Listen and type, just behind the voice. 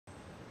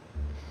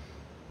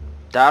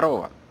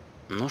Здорово.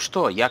 Ну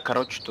что, я,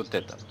 короче, тут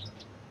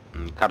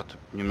карту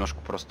немножко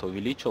просто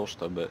увеличил,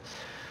 чтобы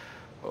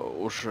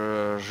уж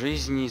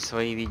жизни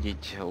свои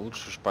видеть,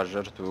 лучше уж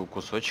пожертвую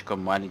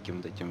кусочком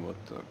маленьким вот этим вот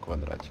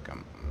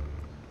квадратиком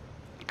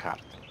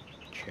карты,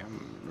 чем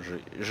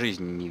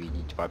жизни не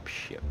видеть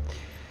вообще.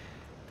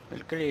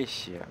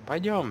 Великолесье.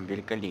 Пойдем,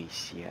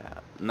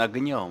 великолесье.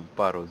 Нагнем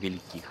пару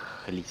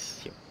великих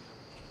листьев.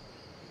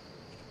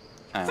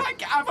 Thank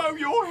Avo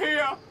you're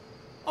here!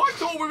 I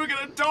thought we were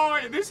going to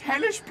die in this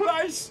hellish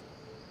place!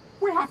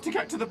 We have to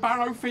get to the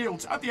Barrow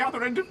Fields at the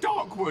other end of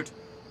Darkwood.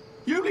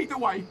 You lead the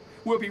way.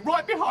 We'll be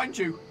right behind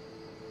you.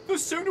 The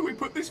sooner we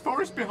put this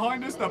forest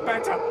behind us, the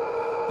better.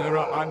 There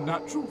are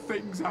unnatural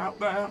things out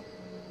there.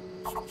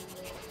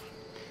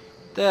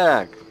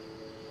 Так.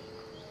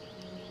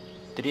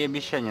 3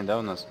 обещания, да,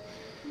 у нас?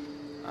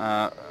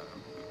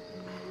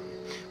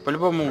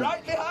 По-любому...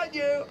 Right behind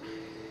you.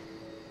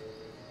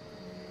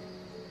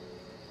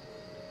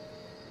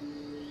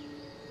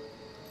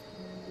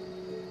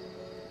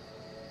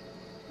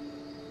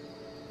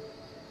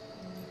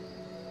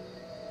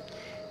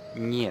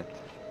 Нет,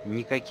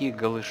 никаких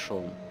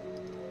голышом.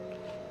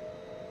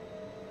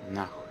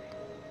 Нахуй.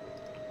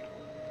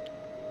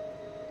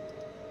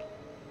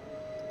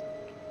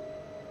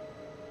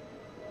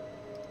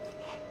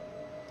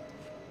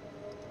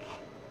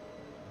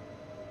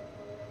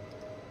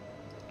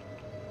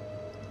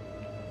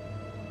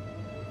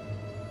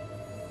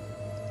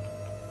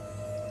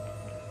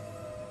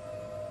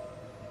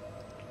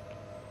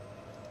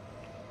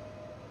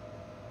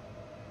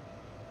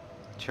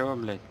 Чего,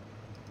 блядь?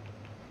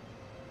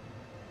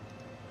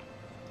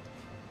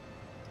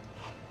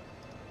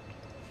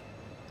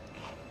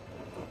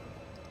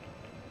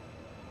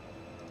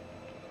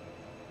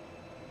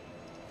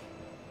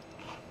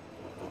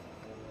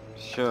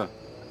 Все.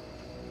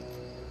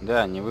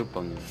 Да, не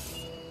выполнено.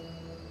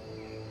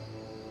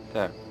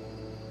 Так.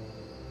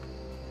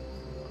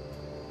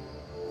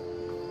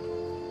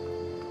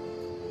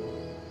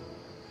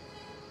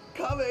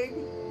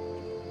 Coming.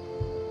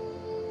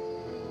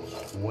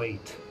 Wait.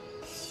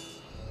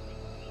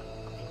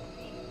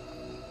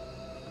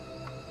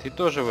 Ты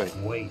тоже вай.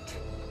 Wait.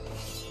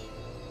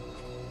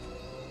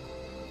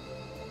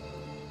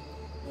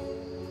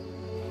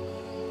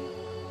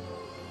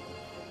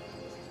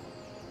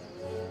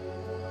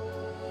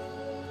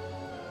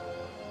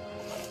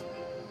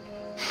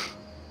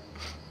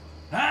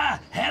 Ah,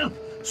 help!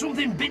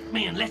 Something bit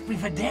me and left me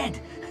for dead.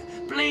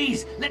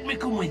 Please, let me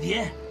come with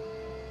you.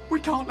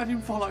 We can't let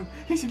him follow.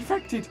 He's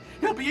infected.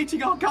 He'll be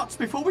eating our guts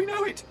before we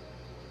know it.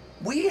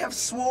 We have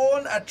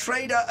sworn a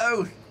traitor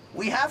oath.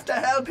 We have to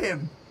help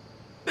him.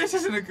 This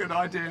isn't a good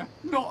idea.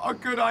 Not a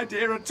good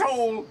idea at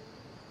all.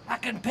 I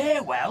can pay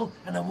well,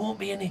 and there won't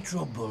be any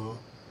trouble.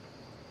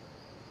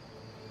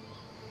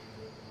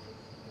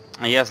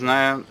 Я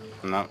знаю,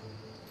 но...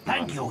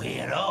 Thank you,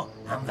 hero.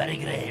 I'm very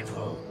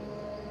grateful.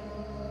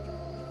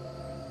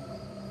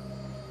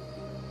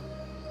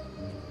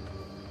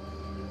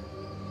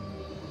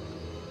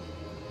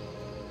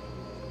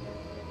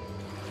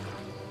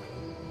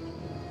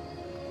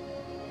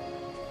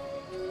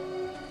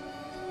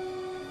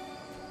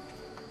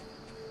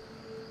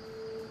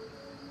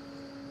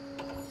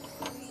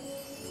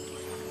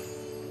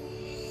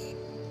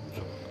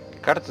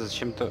 Карта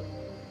зачем-то...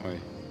 Ой.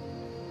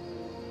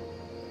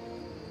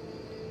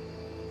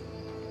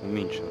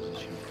 Уменьшила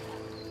зачем-то.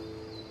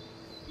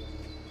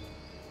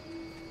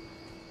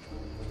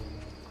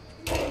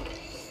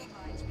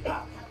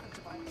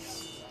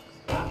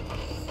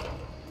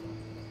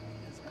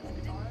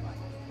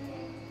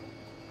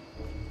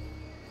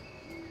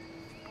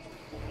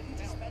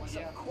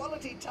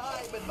 Quality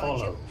time with my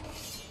Follow.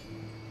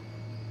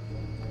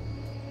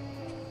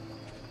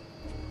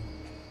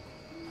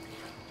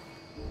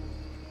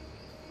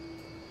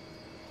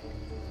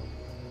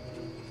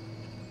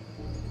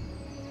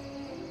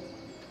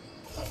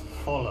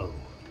 Follow.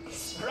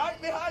 Right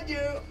behind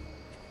you.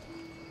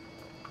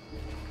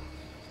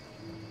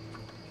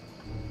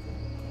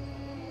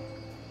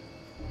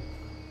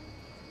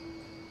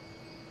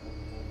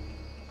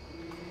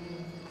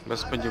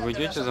 Господи, вы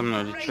идете за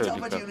мной или что, или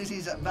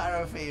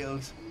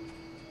как?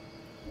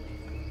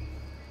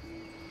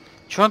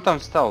 Чё он там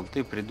встал,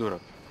 ты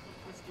придурок?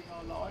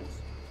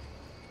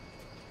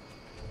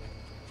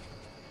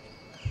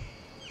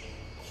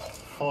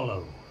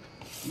 Follow.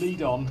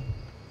 Lead on.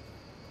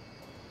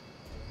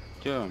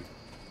 Чё?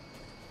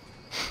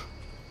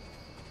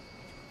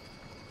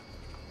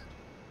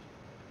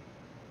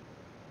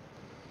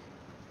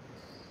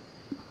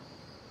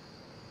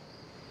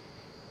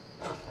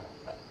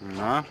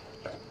 На.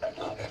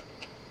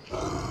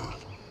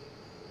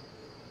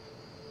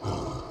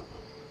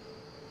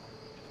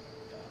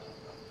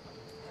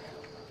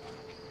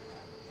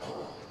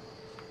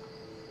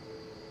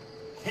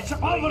 It's a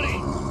ovary!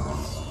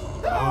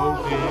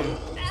 Oh, dear.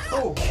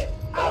 Oh.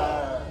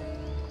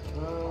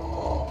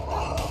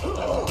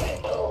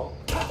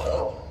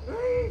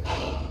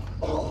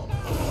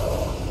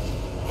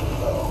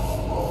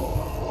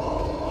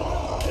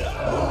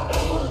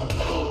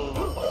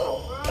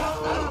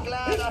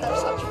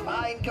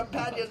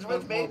 guardians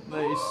with me.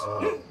 This.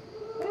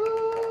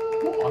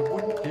 What I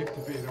wouldn't give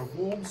to be in a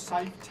warm,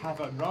 safe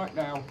tavern right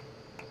now.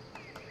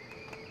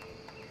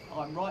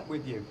 I'm right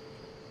with you.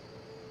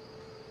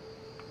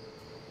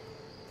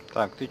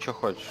 Так, ты что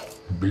хочешь?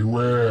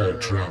 Beware,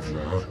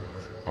 traveler.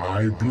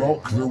 I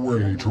block the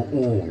way to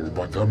all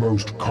but the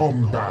most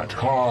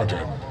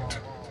combat-hardened.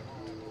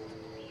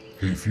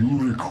 If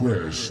you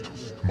request,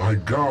 my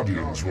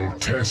guardians will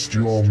test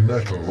your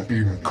mettle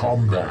in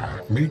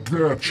combat. Meet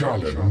their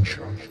challenge.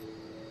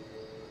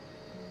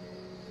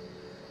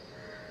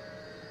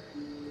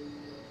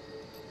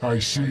 I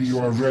see you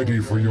are ready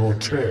for your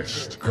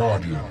test,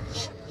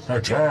 guardians.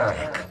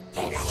 Attack!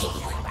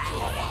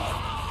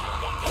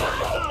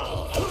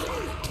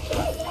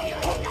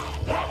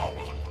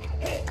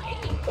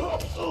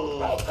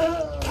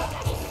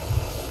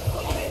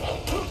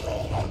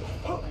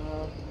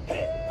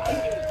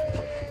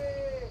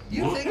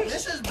 You think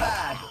this is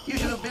bad? You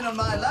should have been on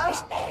my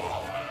last.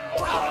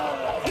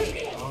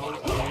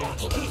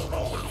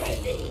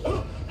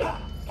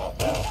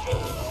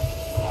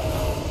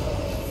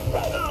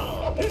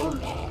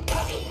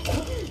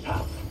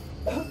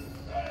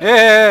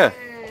 Э-э-э!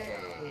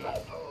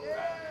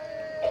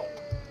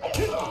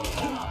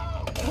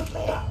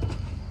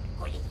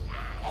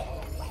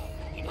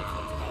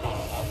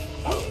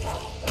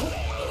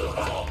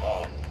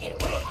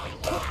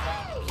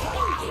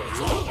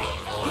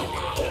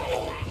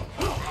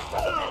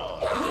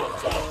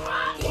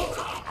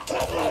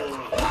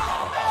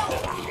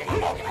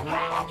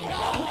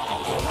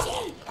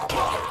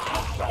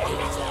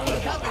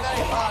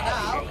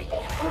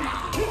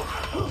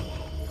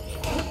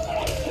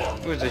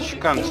 Ой, за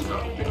чеканцы.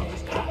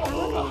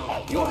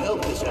 Your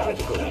health is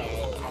critical.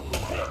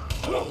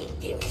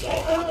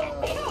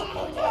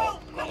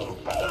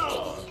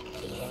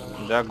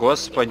 Да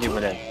господи,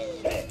 блядь.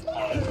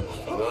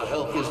 Your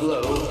health is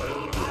low.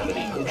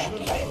 Any potion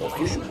or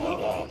food?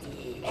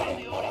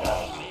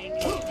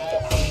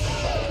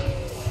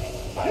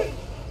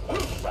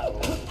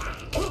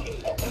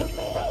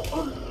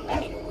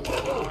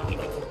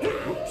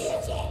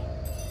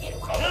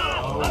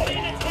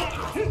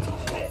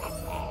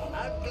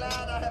 I'm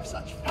glad I have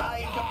such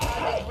fine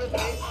companions with me.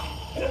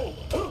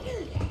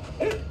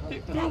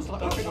 It feels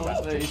like I've been on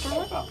these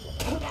forever.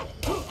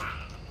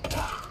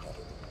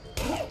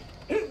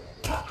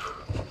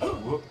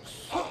 Whoops.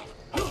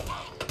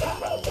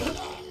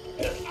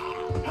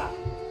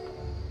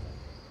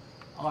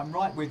 I'm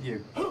right with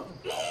you.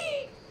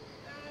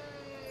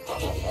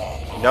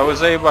 Да вы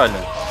заебали.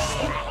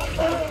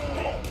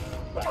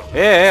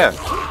 Э-э!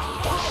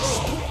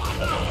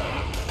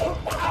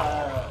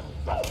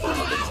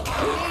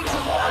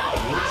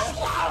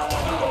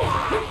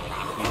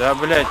 Да,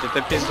 блядь,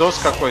 это пиздос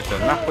какой-то.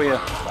 Нахуй я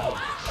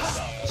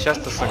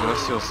сейчас-то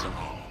согласился.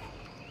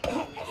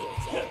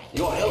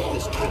 Your health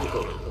is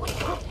critical.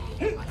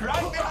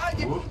 Right behind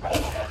you.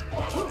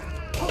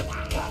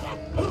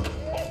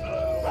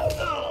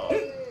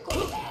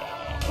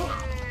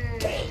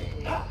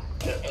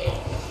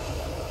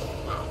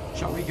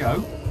 Shall we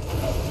go?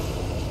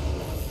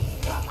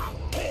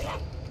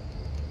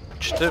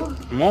 Что-то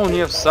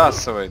молния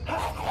всасывает.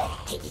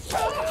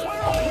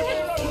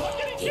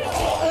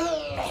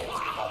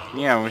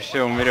 Не, мы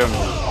все умрем.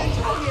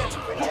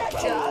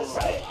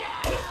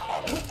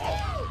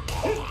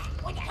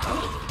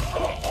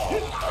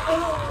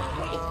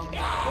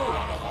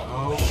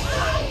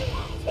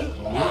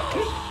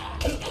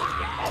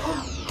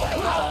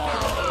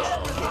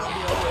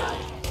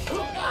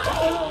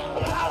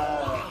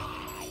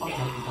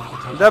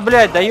 Да,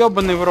 блядь, да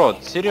ебаный в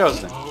рот,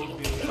 серьезно.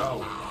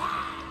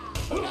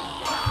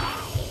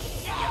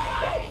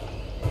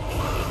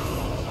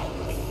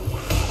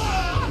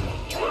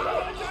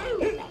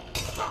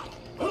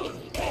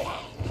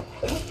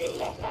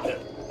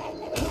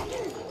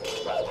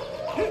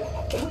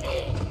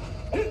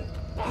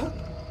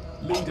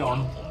 Lead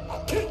on.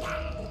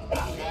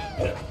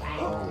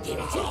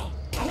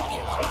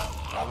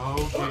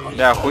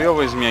 Да,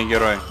 хуёвый из меня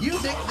герой. You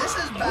think this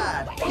is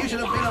bad? You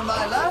should have been on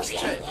my last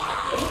trip.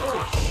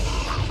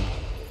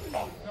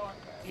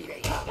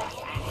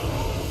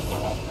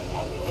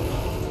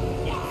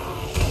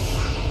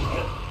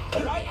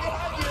 Right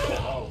behind you.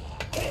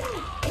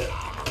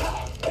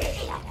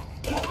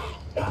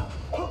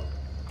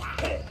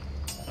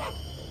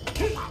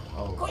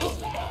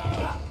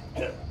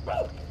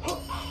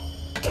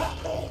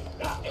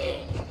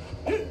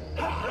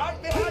 Right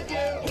behind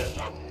you.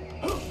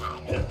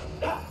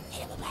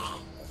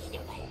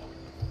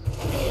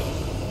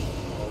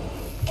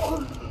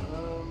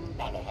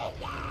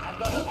 I've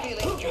got a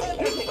feeling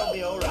everything will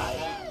be all right.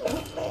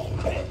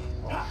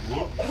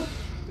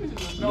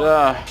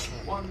 Да.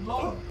 One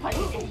long,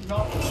 painful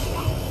knot.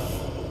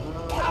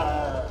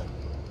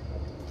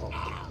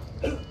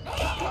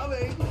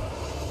 Coming.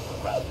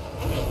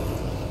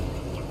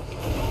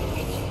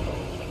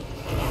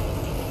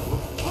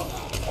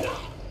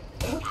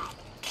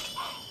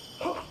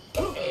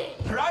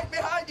 Right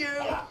behind you.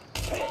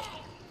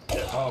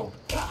 Oh.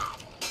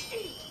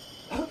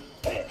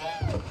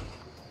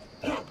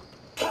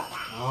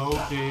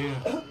 Oh dear.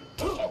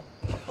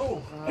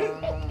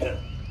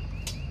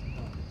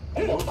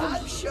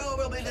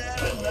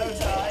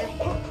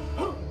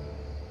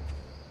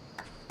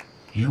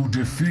 You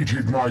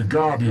defeated my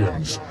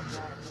guardians.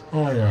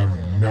 I am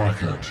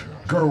knackered.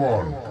 Go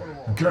on,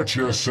 get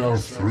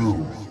yourself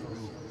through.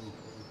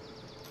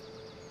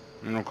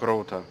 Ну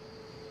круто.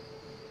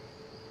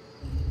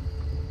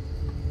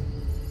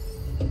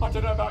 I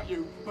don't know about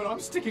you, but I'm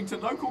sticking to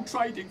local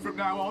trading from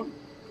now on.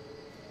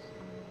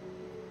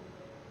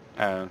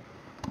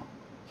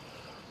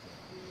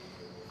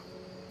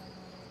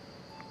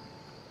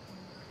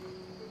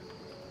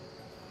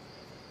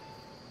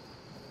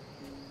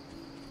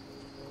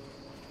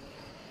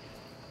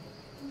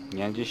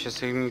 Я надеюсь,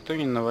 сейчас их никто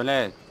не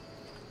наваляет.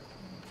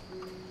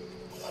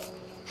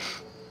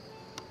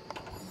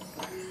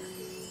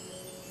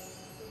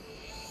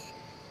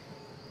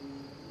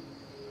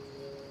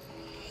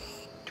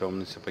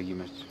 Темные сапоги,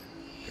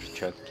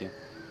 перчатки.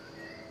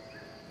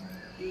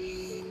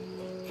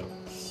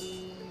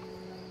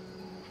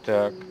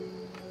 Так.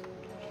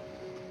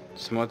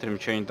 Смотрим,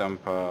 что они там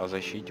по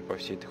защите, по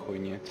всей этой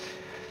хуйне.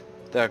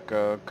 Так,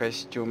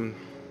 костюм.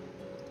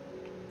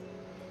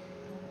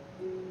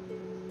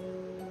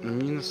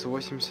 Минус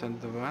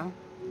 82.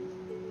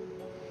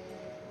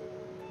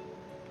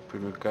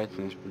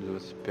 Привлекательность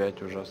плюс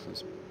 25.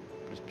 Ужасность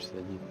плюс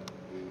 51.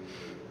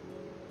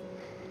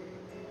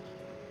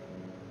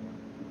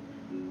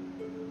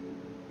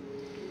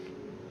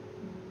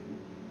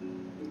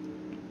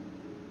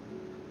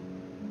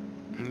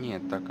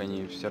 Нет, так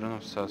они все равно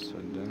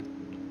всасывают, да?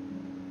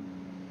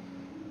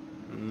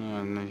 Ну,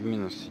 она в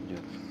минус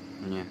идет.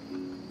 Нет.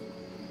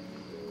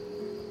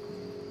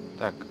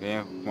 Так,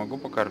 я их могу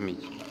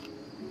покормить?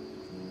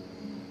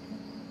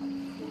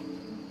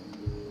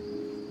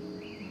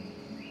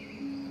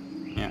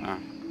 Не-а.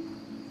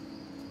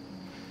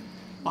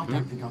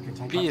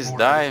 Ну,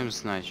 пиздаем,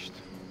 значит.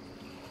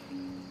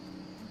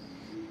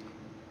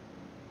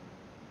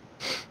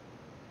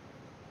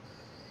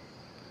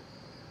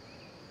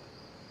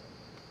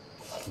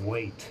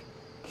 Wait.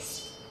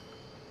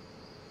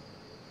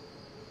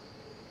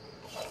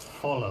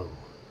 Follow.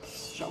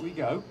 Shall we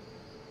go?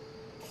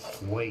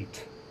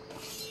 Wait.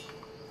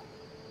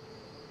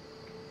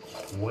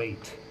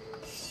 Wait.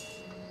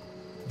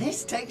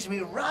 This takes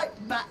me right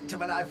back to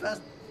when I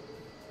first...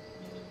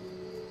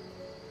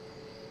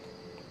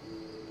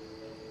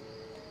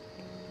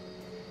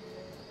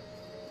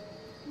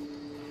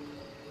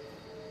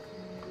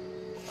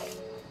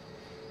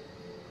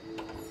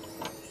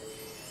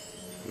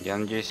 Я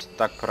надеюсь,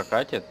 так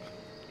прокатит.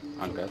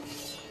 Ага.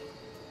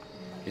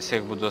 Если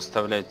я их буду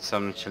оставлять в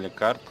самом начале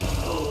карты.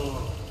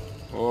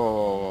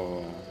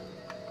 О.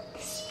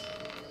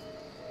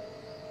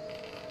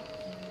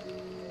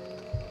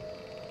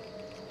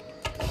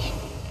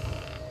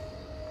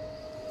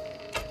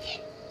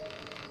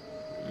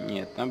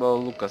 Нет, надо было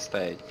лук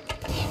оставить.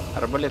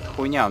 Арбалет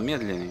хуйня, он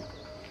медленный.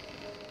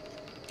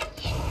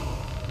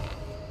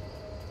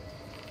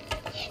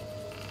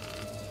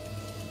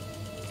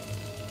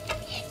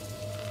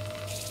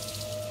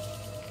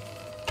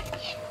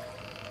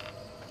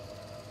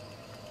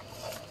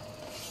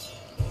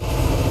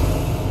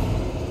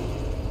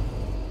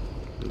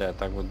 Да,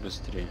 так вот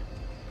быстрее.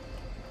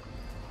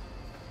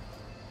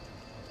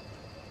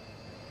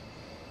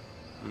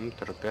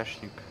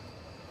 Трупяшник.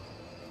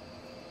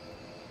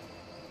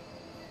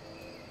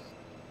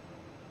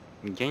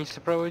 Я не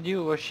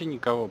сопроводил вообще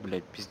никого,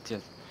 блядь,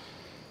 пиздец.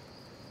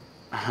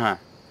 Ага.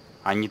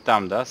 Они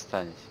там, да,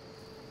 остались?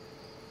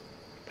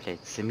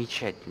 Блядь,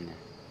 замечательно.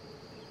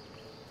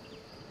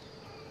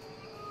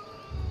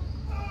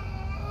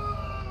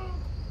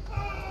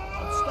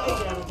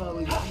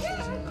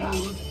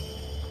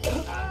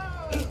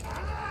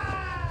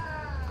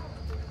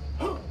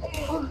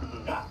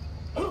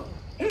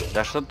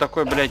 Да что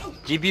такое, блядь,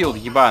 дебил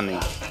ебаный?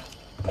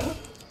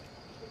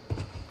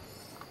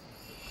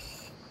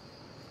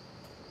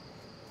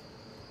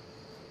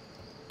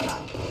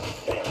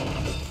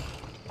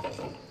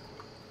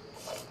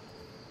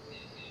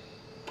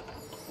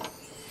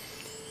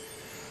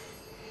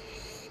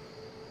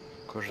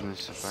 Кожаные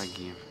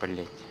сапоги,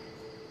 блядь.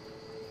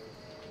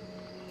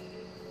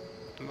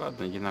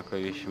 Ладно,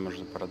 одинаковые вещи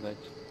можно продать.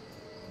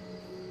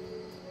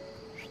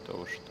 Что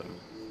уж там.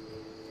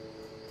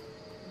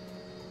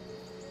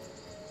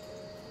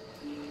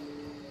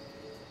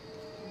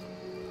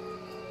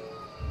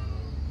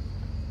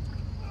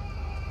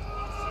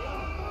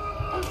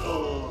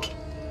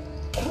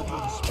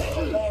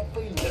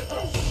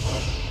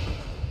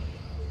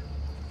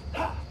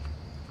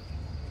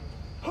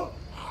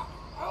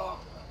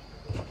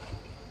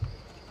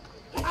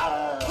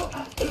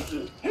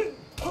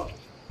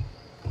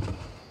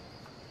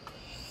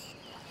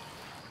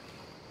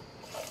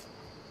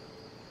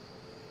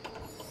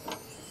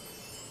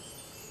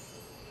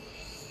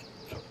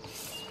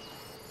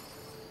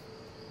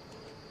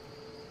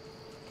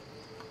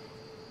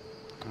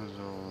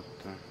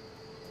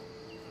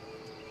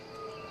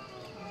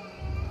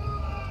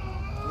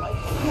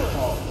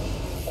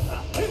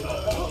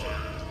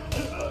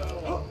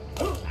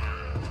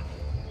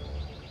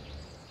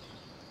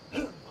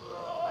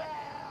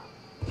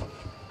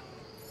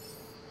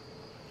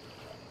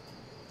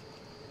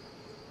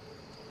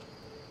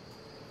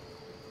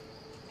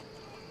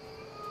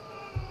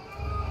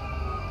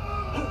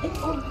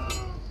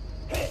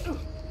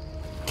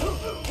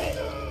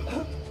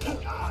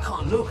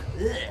 Look.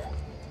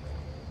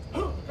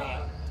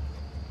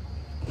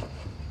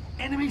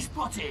 Enemy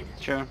spotted.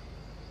 Чё?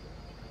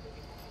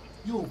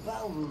 Your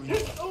Valkyrie.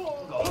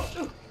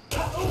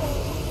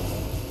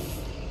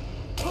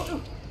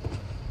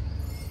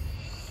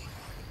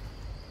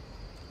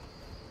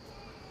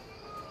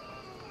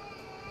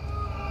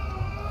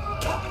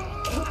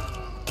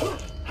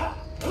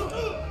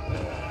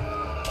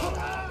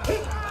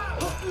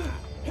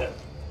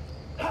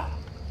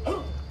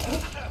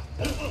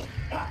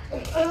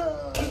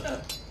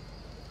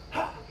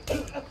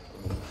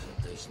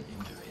 Decent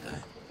injury,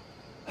 though.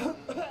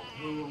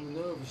 I'm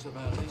nervous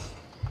about this.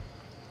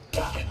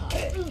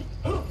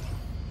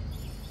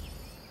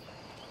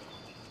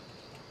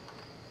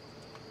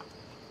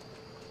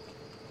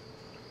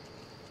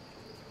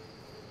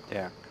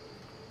 Так.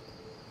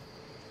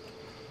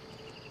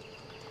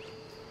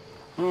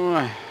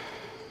 Ой,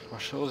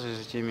 пошел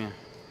за теми.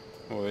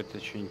 О, это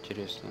что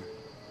интересно.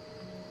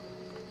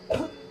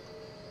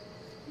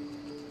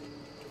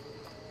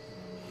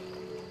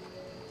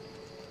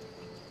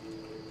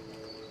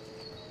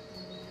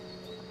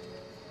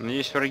 Но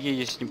есть враги,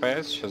 если не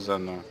появятся сейчас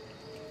заново.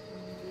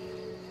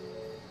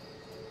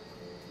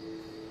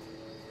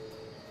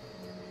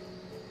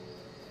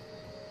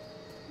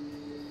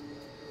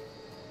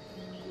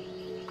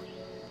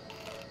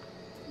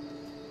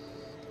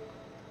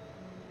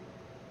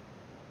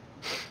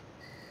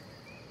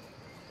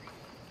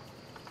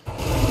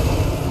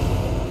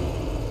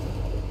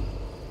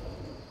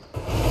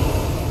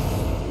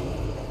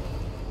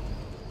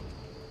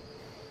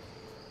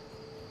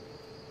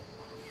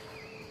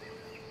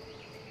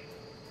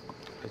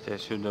 Хотя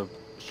сюда,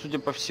 судя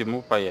по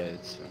всему,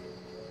 появится.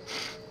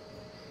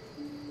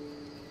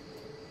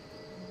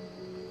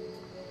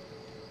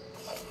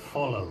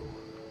 Follow.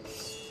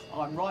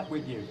 I'm right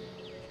with you.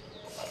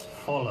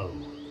 Follow.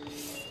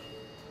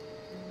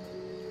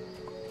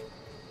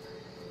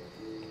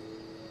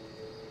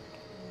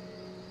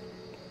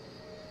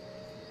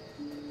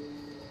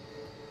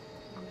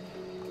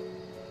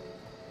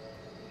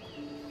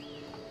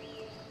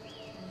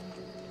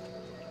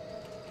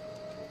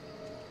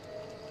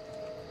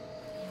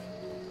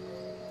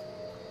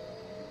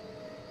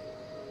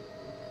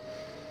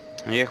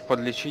 Я их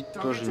подлечить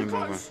Don't тоже get не too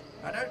могу. close.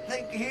 I don't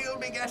think he'll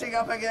be getting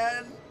up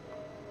again.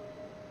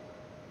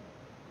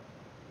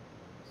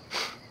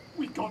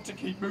 We got to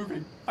keep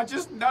moving. I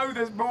just know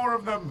there's more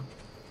of them.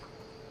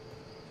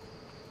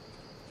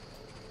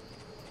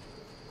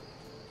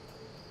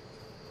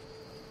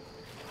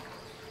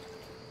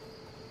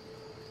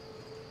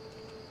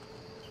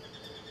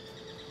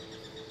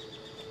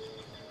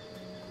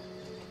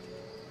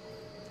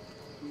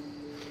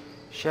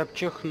 Ща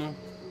обчихну.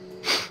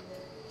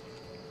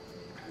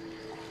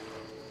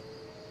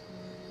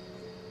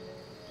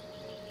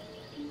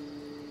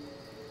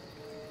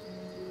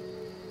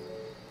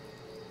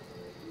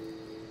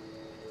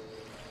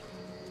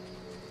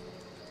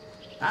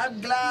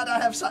 I'm glad I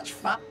have such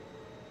fun.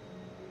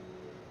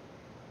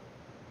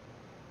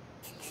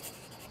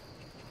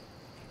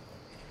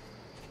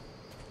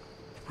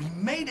 We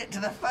made it to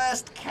the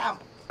first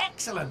camp.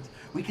 Excellent.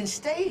 We can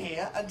stay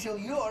here until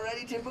you're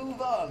ready to move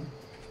on.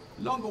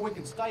 Longer we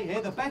can stay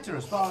here, the better,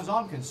 as far as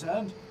I'm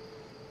concerned.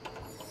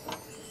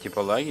 Типа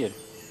лагерь.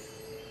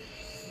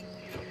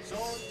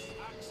 Swords,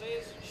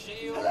 axes,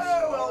 shields.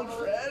 Hello, old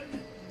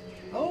friend.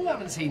 Oh,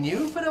 haven't seen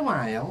you for a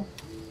while.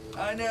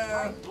 I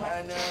know.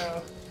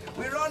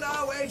 We're on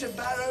our way to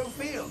Barrow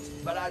Fields,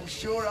 but I'm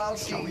sure I'll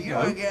see Shall we you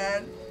go?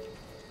 again.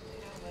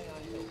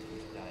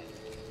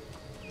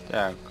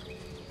 Так.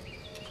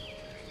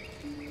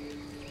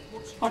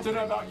 I don't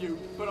know about you,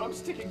 but I'm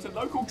sticking to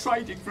local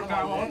trading from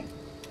now on.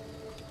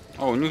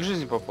 О, у них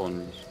жизни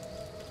пополнились.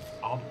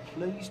 I'm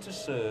pleased to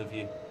serve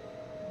you.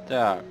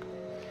 Так.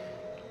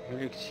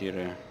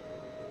 Эликсиры.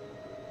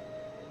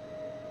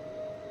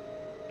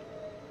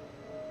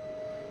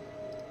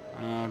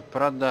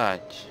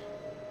 Продать.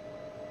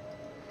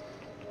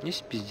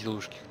 Есть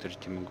безделушки, которые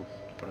я могу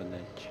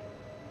продать.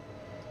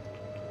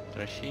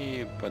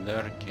 Трофеи,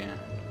 подарки.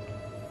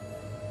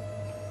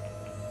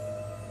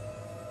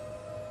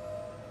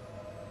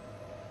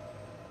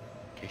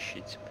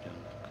 Ищи цыпленок.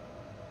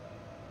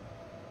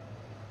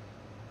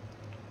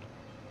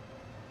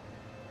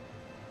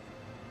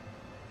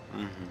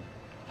 Угу.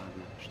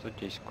 Ладно, что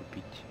здесь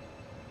купить?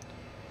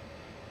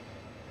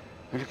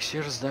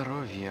 Эликсир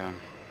здоровья.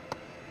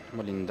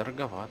 Блин,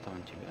 дороговато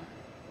он тебя.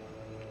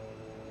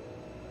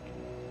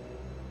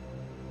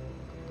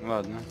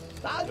 Ладно.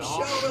 I'm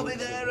sure we'll be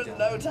there in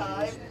no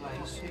time.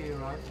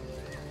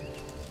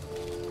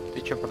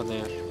 Ты что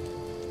продаешь?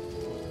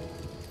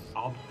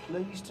 I'm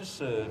pleased to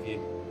serve you.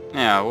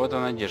 А вот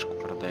он одежку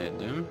продает,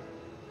 да?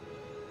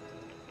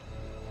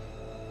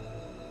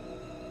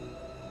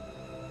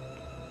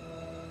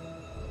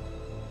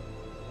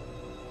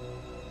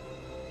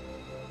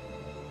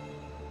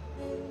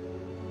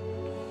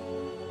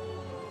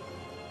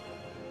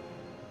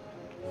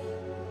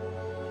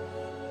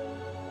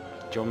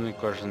 Темный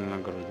кожаный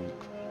нагрудник.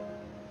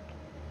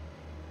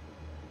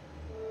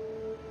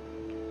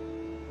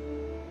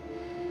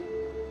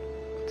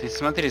 Ты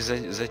смотри,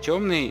 за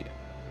темный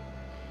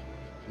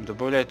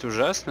добавляет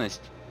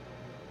ужасность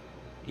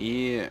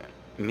и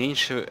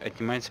меньше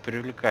отнимается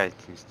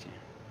привлекательности.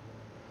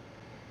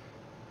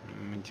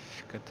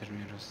 Модификатор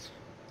мира.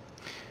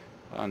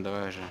 Ладно,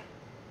 давай уже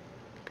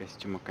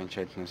костюм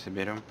окончательно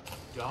соберем.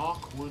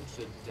 Darkwoods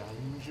are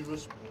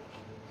dangerous.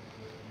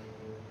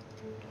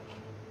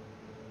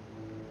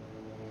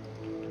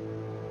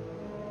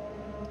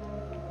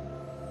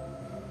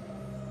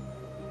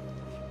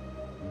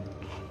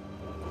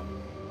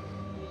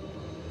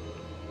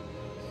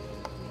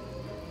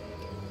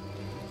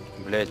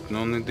 Блять,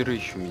 ну он и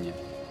дрыщ у меня.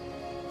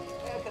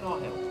 How can I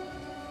help?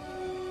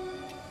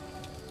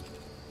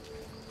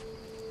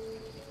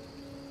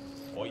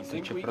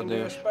 Ты что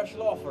продаешь?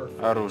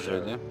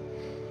 Оружие, да?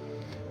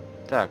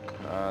 Так,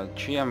 а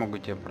что я могу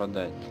тебе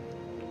продать?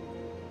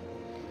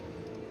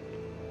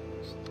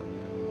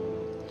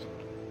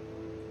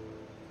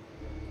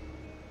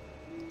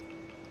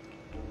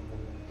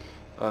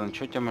 Ладно,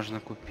 что тебе можно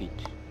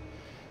купить?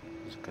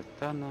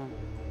 Катана,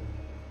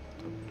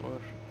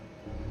 топор.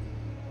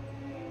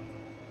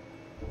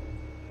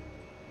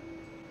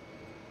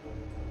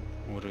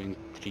 Уровень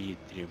 3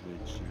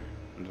 требуется.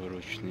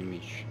 Двуручный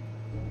меч.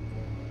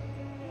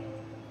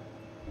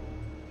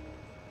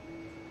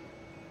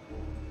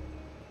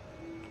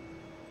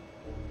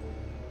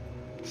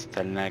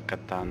 Стальная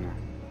катана.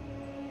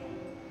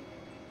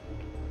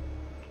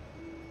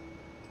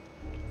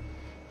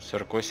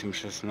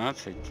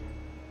 48-16.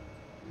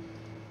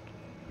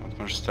 Вот,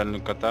 может,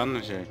 стальную катану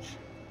взять?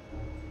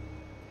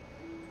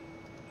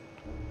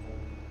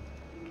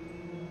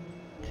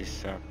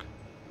 Тесак.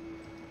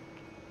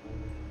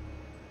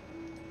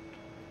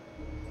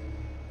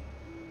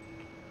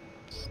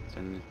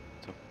 Стальный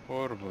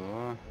топор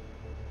была.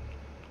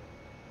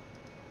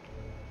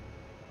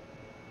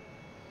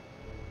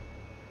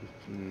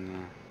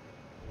 На.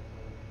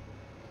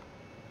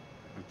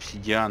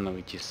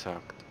 Обсидиановый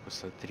тесак, ты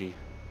посмотри.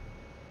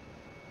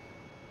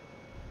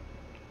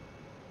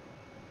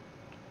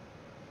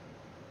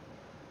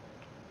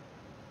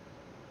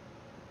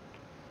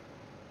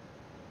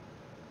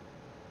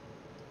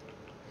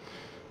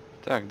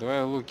 Так,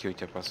 давай луки у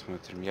тебя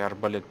посмотрим. Я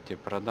арбалет тебе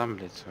продам,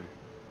 блядь, свой.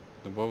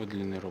 Дубовый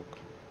длинный рук.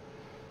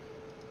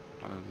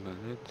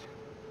 Арбалет.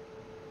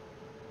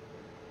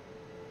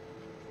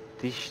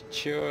 Ты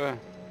чё?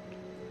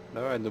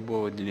 Давай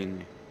дубовый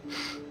длинный.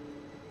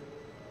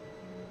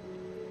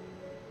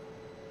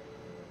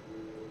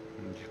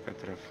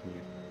 Модификаторов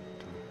нет.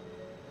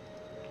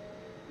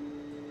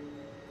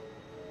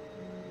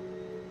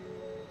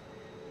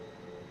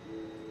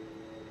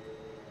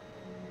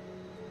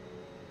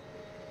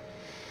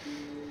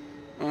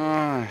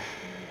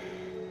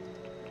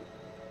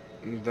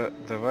 Да,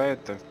 давай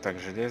это так,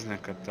 железная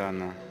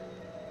катана.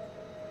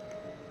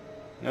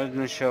 Давай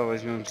для начала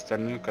возьмем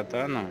стальную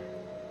катану.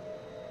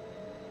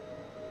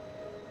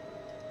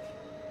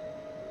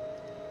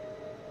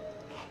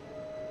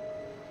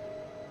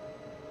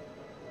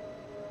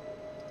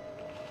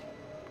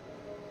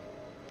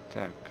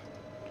 Так.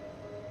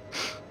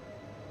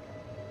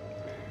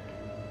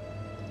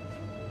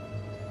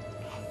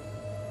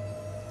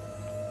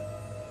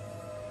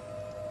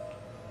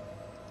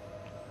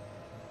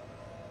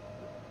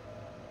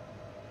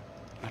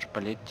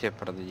 Арбалет тебе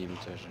продадим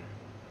тоже.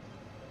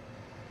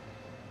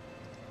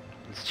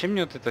 Зачем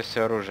мне вот это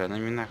все оружие? Оно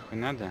мне нахуй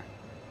надо?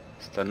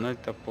 Стальной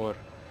топор.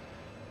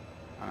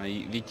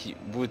 Ведь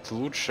будет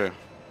лучше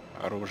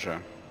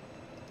оружие.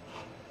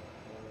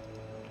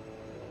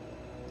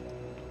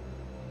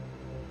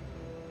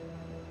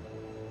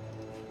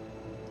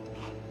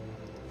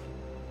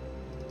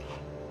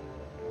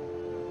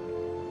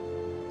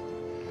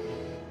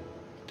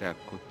 Так,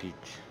 купить.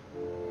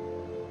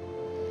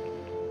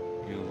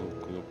 И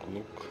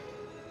лук.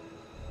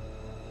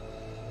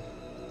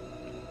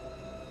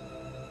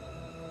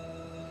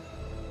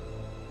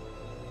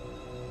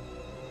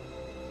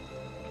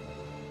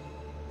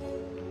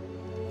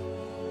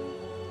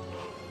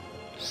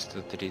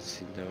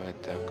 $130, давай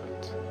так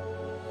вот.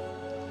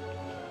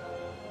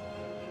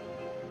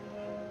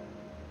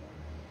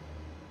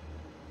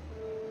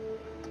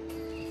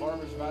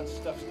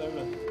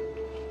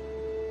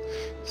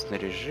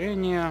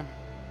 Снаряжение.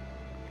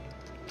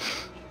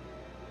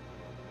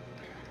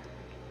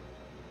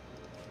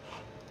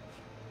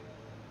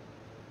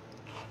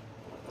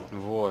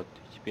 Вот,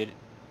 теперь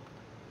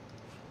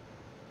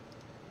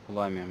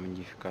пламя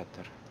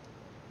модификатор.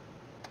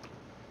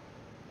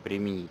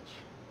 Применить.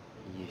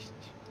 Есть.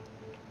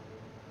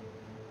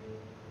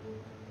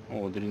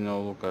 О, длинного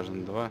лука аж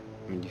 2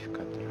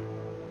 модификатора.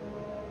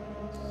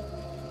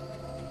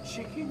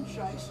 Chicken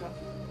chaser?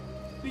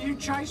 Do you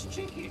chase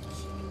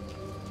chickens?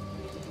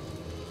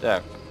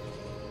 Так.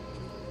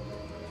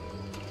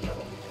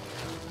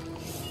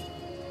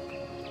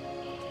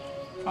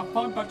 A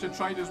fine bunch of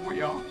traders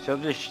we are. Все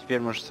отлично, теперь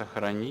можешь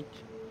сохранить.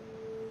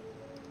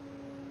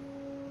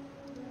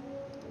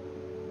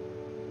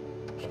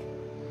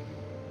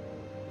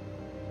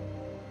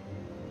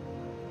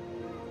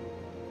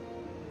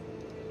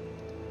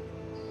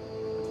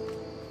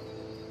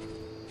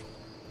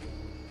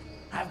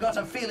 I've got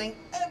a feeling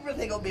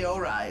everything will be all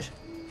right.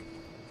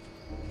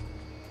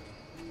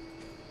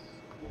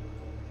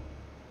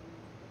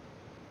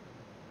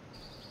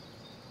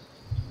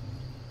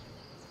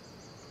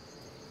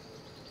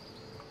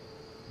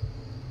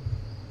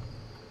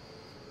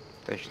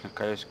 Точно,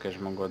 колесико я же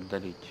могу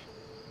отдалить.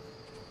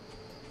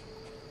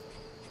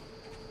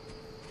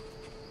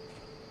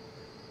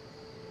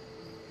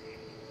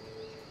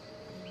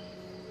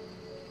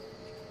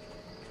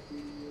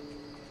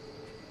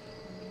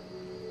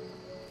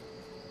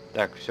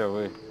 Так, все,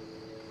 вы.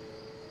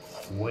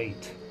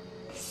 Wait.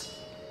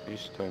 И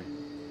стой.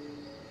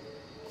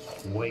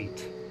 Wait.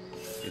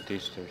 И ты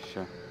стой,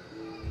 все.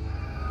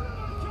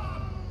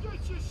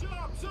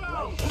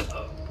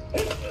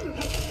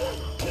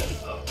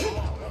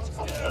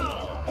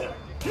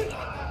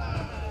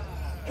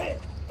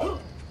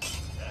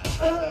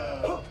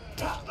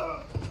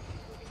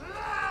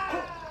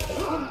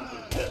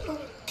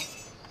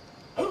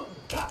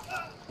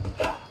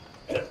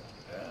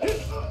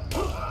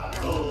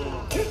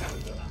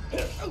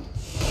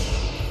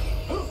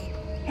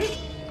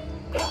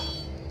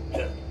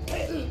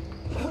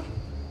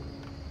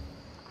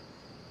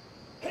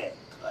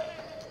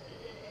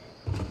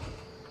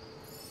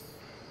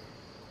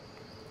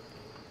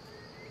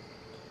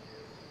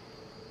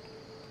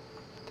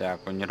 Так,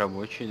 он не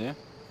рабочий, да?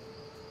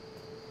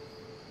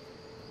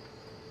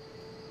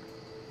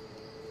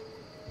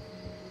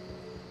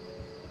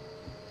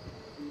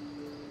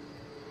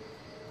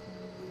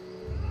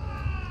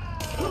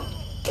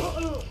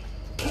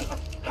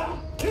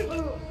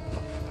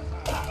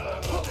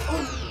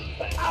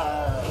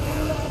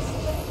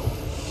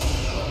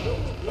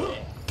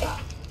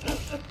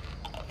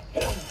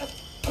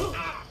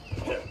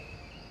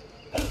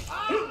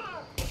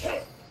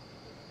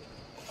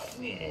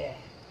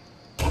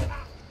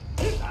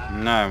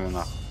 На ему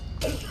нахуй.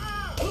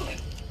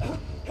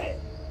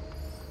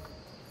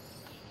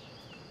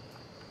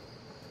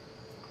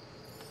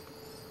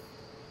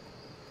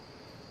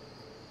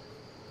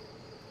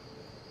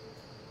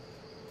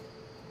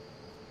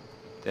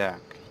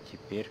 Так, и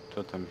теперь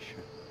кто там еще?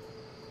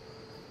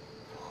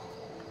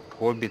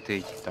 Хоббиты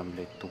эти там,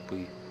 блядь,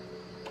 тупые.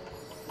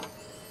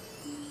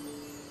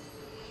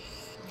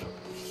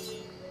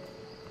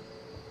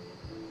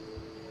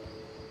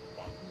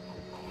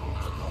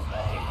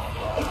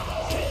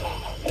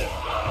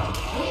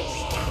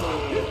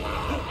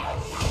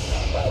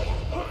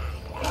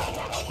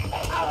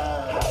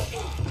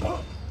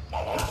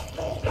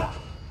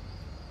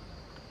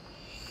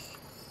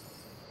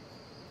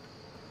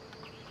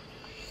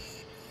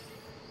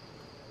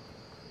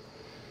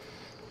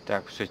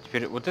 Так, все,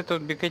 теперь вот эта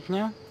вот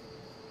беготня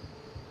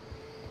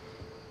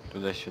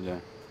туда-сюда.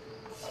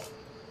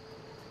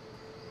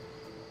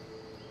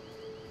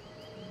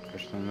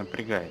 Конечно,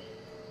 напрягает.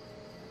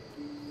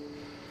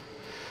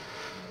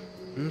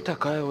 Ну,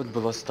 такая вот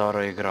была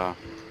старая игра.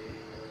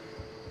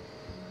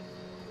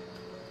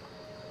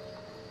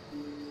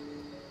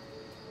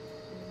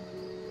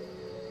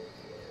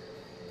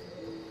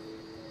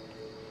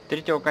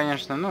 Третьего,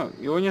 конечно, ну,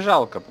 его не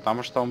жалко,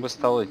 потому что он бы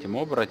стал этим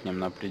оборотнем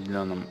на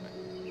определенном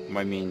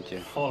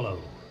моменте.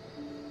 Follow.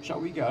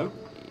 Shall we go?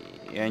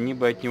 И они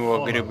бы от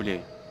него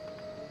огребли.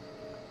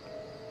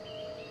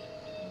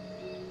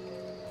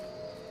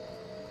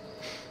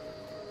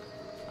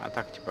 А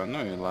так, типа,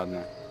 ну и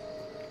ладно.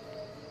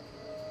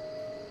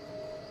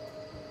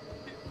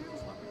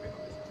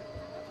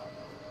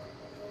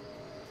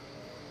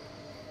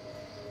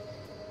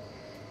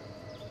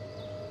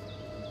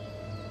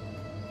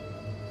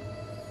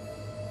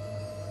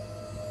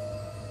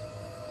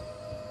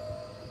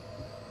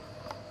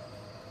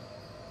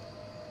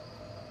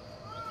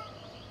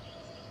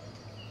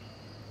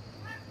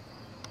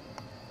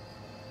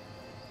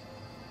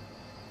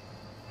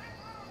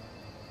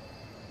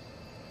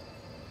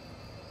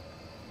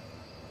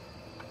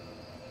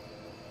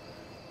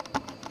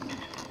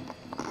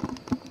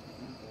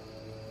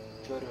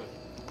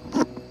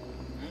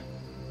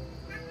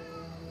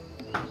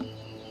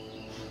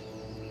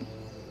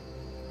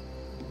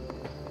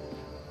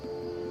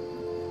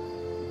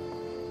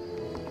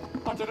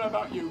 I don't know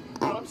about you,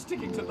 but I'm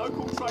sticking to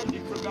local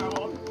training from now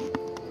on.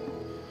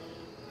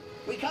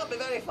 We can't be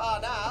very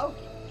far now.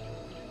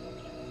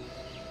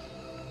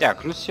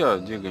 Так, ну все,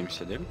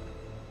 двигаемся, да?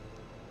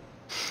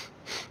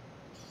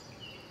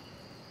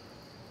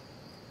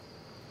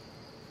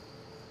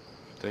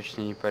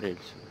 Точно не по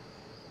рельсу.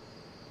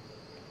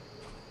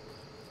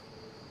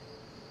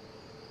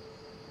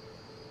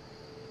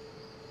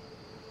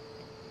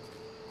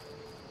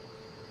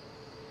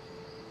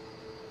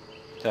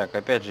 Так,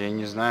 опять же, я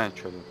не знаю,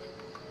 что тут.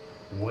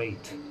 Wait.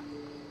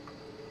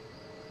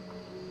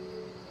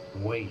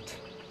 Wait.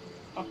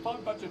 A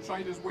fine bunch of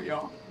traders we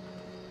are.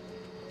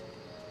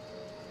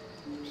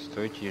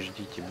 Стойте и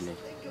ждите, блядь.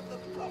 Think of the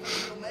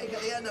profit we'll make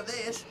at the end of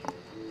this.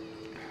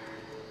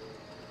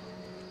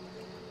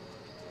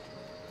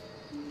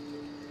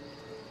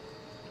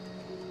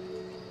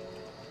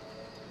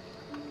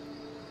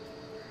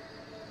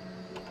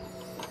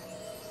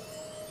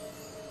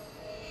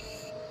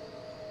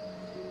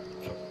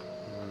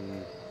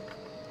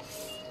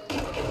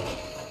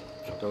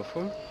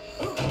 Тофу.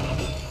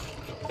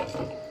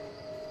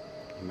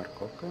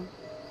 Морковка.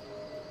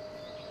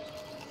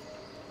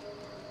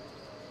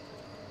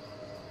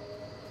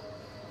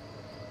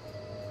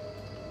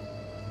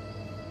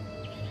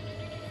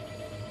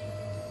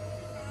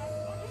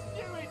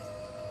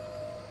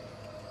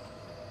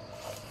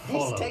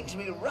 This takes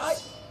me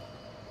right.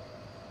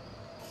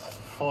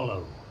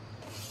 Follow.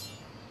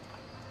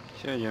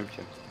 Все,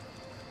 идемте.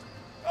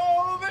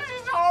 Oh, this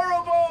is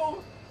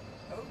horrible!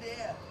 Oh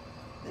dear.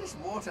 This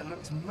water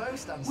looks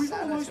most We've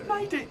almost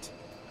unsanitary. made it.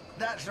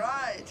 That's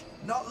right.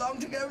 Not long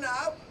to go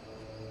now.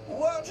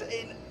 What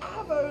in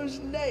Avo's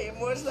name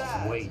was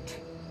that? Wait.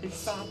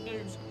 It's bad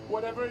news.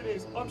 Whatever it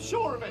is, I'm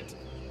sure of it.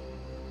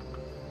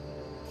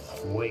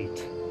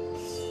 Wait.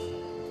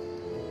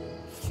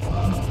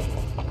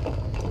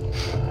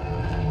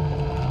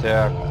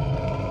 Так.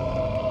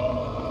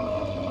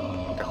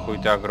 Это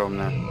хуйта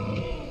огромная.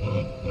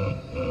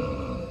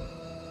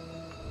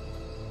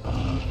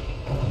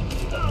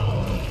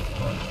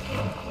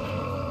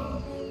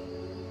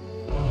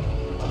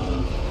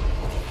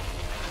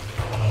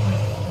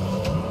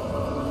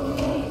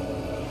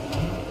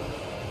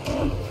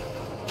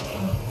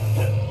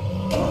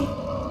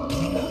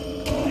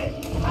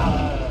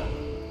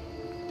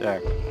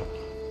 Так.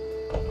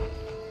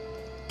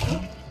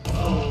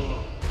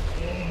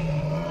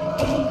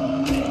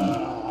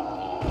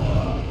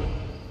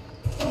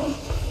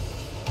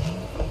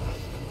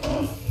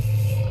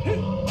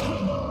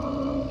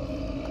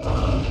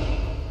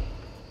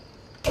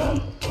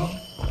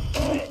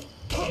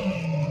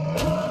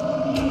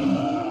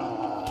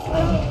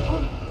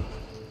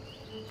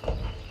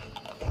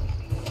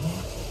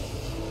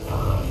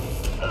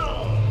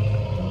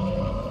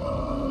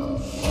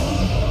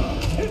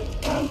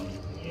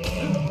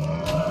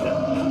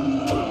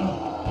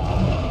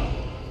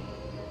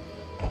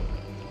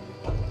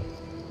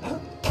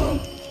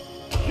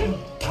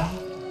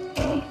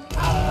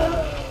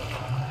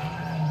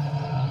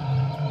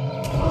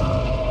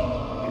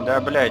 Да,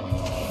 блядь.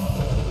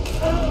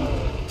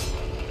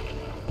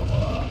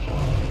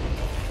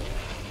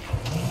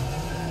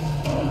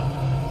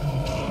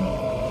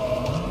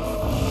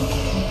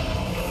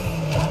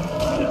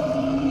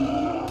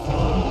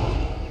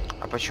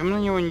 А почему на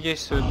него не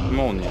действует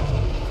молния?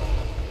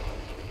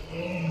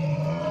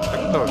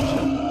 Так кто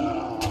вообще?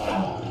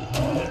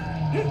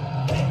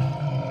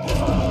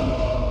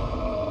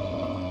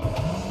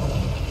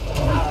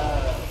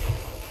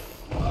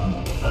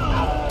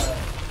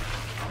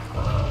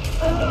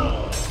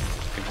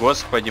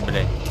 Господи,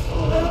 блядь.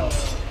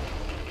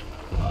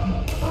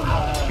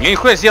 Я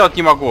нихуя сделать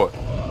не могу.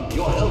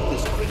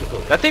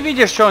 Да ты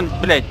видишь, что он,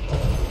 блядь.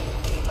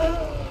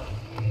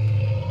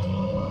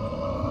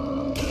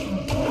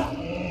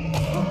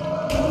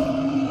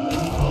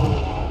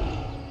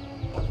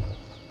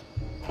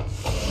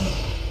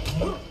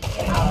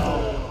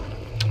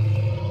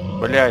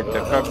 Блядь,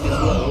 да как...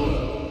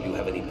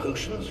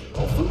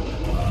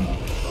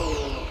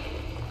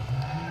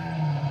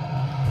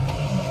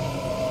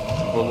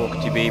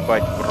 Булок тебе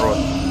ебать в рот.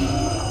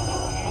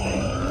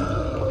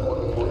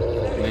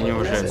 Да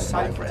неужели?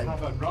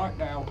 Right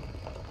now.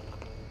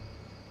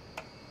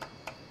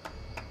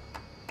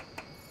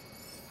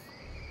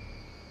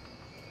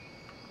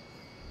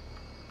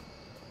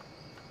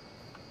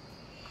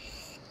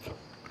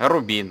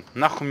 Рубин.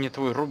 Нахуй мне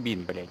твой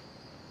рубин, блядь.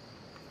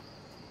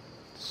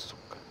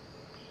 Сука.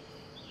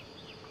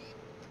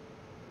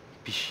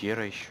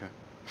 Пещера еще.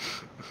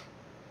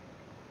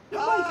 You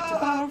made it to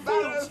Barrow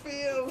Fields.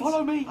 Fields.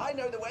 Follow me. I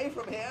know the way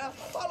from here.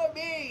 Follow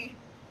me.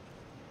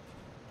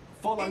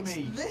 Follow It's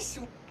me. this.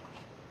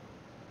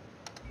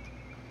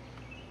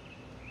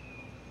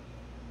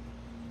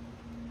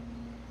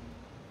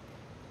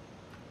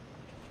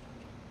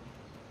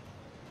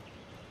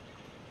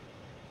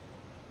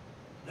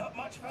 Not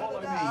much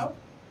Follow further me. now.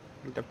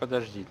 Да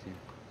подожди ты.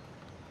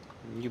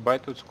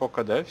 Ебать тут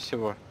сколько, да,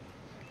 всего?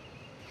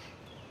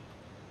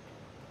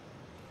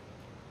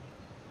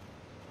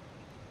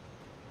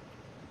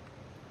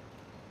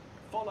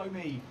 Follow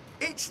me.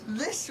 It's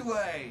this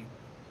way.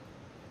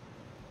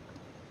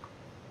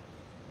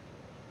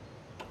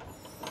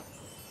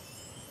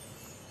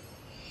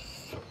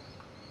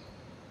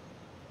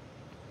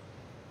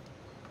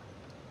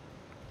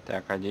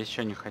 Так, а здесь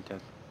что не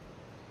хотят?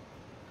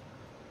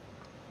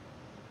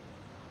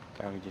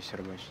 Так, здесь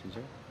рыбачить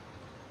нельзя.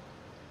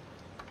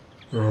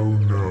 Oh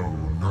no,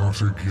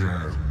 not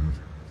again.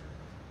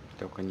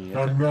 Только не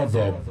это.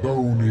 Another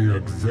bony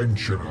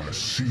adventurer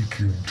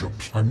seeking to...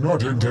 I'm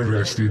not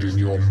interested in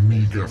your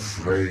meager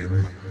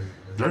frame.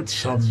 Get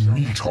some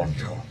meat on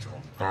you.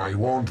 I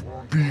want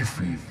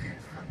beefy,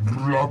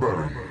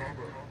 blubbery,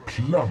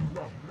 plump,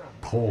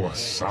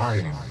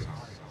 porcine.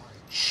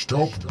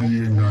 Stop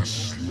being a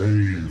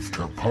slave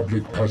to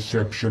public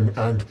perception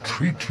and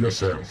treat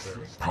yourself.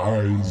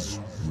 Pies,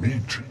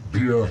 meat,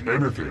 beer,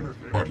 anything,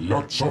 but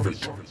lots of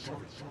it.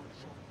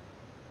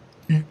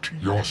 Eat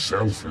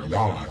yourself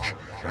large,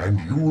 and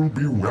you will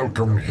be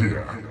welcome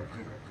here.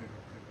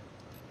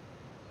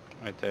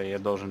 Это я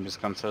должен без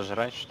конца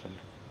жрать, что ли?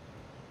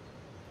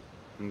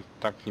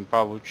 Так не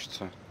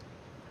получится.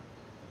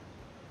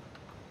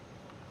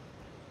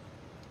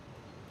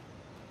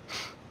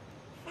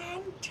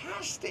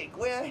 Fantastic,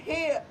 we're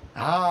here.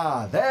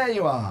 Ah, there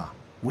you are.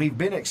 We've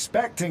been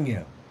expecting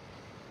you.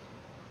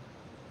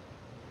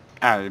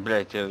 А,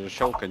 блядь, я же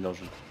щелкать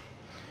должен.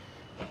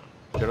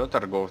 Перо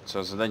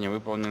торговца. Задание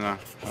выполнено.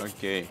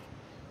 Окей.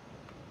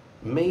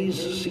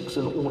 Maze seeks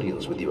an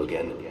audience with you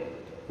again.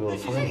 You will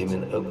find him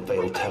in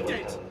Oakvale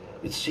Tavern.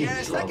 It seems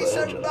Yes, thank rather you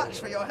so urgent. much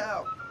for your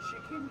help.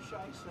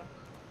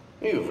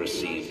 You've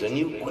received a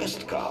new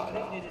quest card.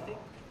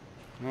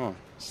 Oh.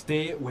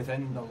 Stay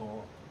within the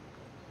law.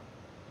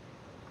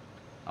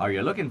 Are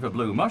you looking for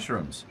blue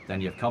mushrooms? Then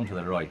you've come to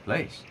the right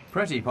place.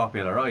 Pretty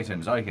popular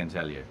items, I can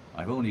tell you.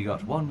 I've only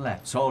got one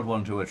left. Sold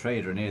one to a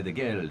trader near the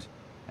guild,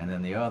 and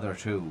then the other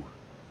two.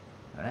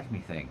 Let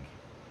me think.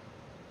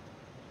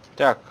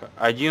 Так,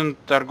 один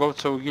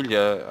торговца у гильдии,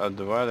 а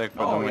два, так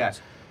Oh подумай.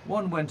 yes,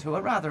 one went to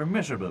a rather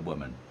miserable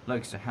woman.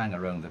 Likes to hang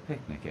around the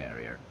picnic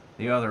area.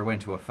 The other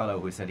went to a fellow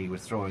who said he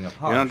was throwing a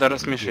party in надо the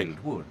рассмешить.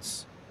 guild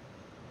woods.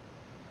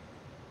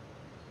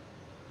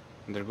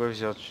 Другой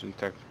взял,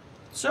 так.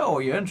 So,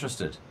 are you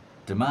interested?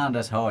 Demand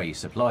is high,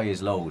 supply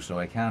is low, so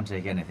I can't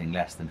take anything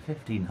less than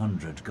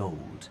 1,500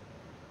 gold.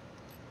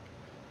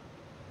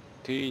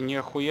 Ты не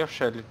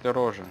охуевшая ли ты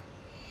рожа?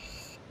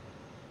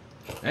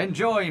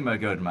 Enjoy, my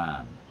good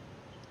man.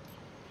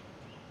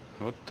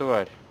 Вот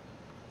тварь.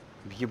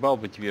 Въебал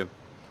бы тебе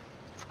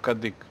в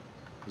кадык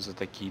за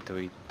такие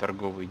твои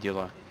торговые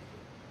дела.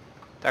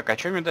 Так, а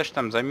что мне дальше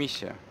там за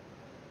миссия?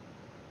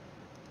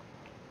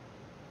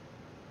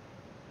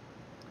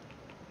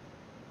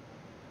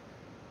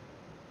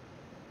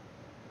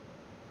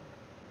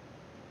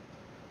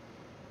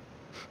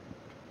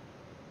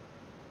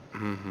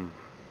 Угу.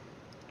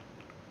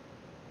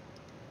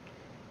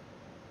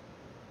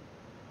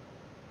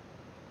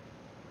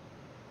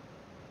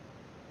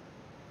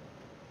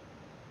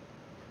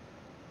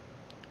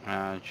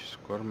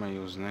 Скорма и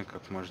узнай,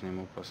 как можно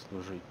ему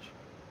послужить.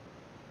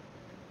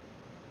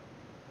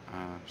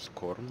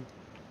 Скорм?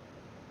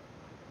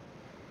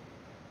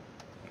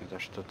 Это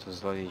что-то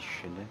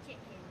зловещее, да?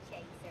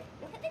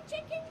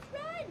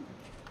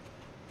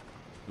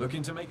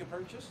 Looking to make a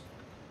purchase?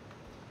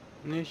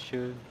 Ну и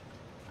все.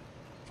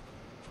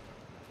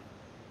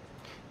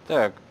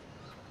 Так,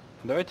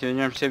 давайте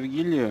вернемся в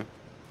гильдию.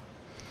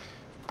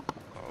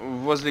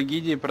 Возле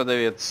гильдии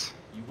продавец.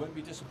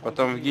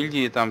 Потом в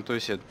гильдии там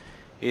тусит.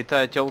 И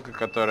та тёлка,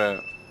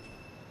 которая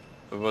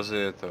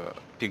возле этого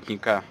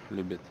пикника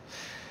любит.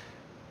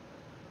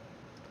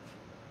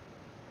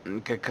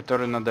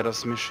 Которую надо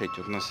рассмешить.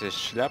 Вот у нас есть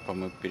шляпа,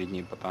 мы перед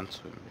ней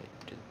потанцуем,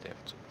 блядь, перед этой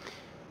овцой.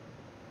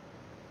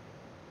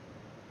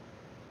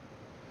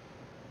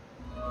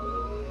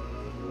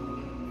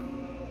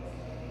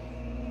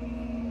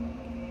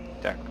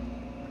 Так.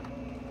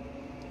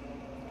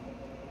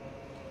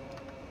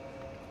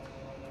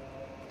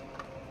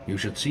 You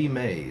should see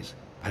Maze.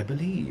 I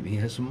believe he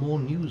has some more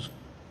news.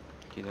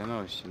 Какие-то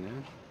новости, да?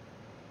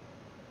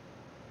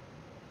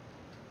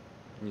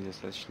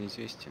 Недостаточно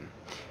известен.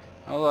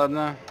 Ну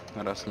ладно,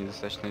 раз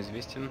недостаточно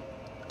известен,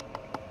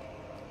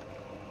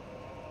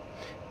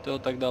 то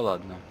тогда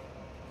ладно.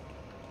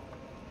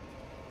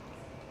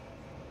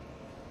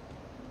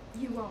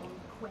 You are on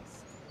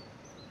quest.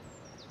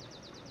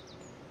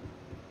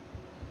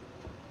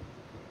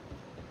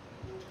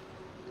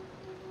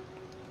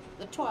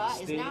 The tour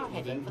is now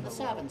heading for the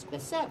servants. The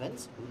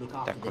servants who look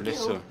after Так, the в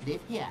лесу. guild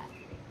live here.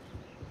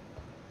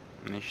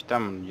 Значит,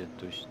 там он где-то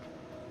тусит.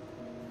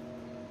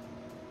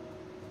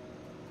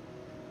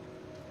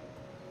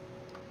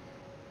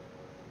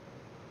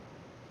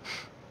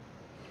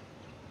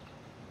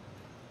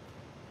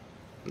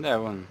 Да,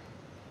 вон.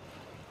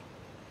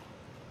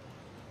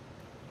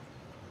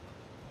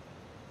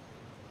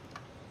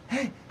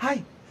 Hey,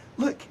 hi,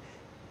 look,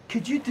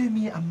 could you do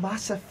me a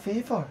massive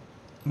favour?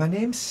 My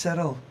name's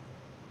Cyril.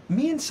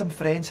 Me and some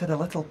friends had a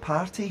little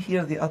party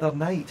here the other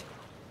night,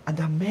 and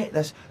I met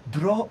this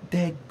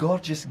drop-dead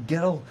gorgeous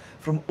girl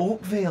from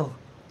Oakvale.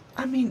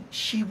 I mean,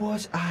 she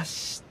was a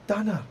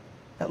stunner.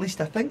 At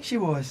least I think she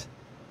was.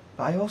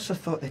 But I also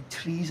thought the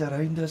trees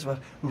around us were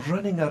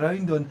running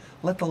around on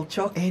little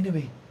chalk.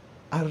 Anyway,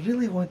 I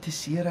really want to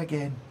see her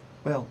again.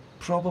 Well,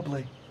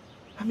 probably.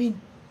 I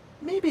mean,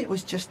 maybe it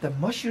was just the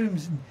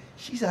mushrooms and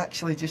she's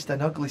actually just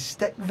an ugly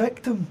stick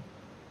victim.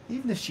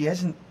 Even if she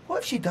isn't, what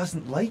if she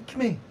doesn't like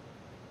me?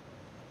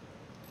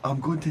 I'm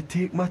going to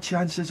take my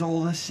chances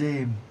all the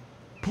same.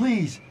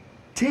 Please,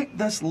 take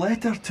this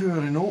letter to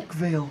her in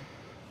Oakvale.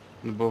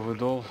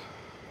 Бовидол.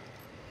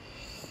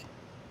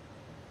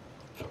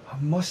 I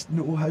must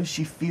know how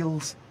she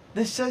feels.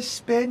 The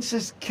suspense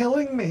is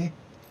killing me.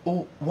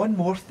 Oh, one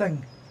more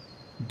thing.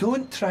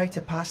 Don't try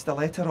to pass the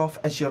letter off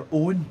as your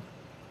own.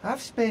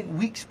 I've spent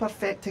weeks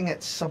perfecting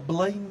its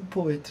sublime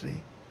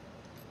poetry.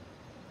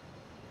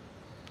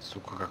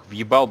 Сука, как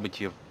въебал бы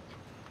тебе.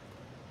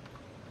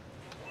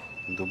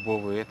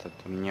 Дубовый этот,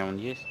 у меня он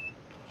есть.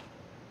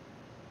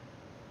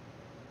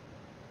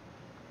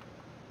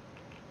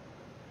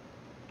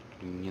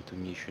 Нет у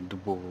меня еще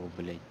дубового,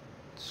 блядь,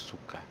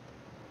 сука.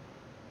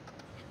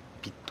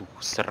 Петух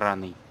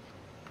сраный.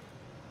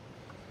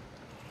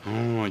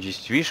 О,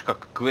 здесь видишь,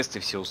 как квесты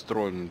все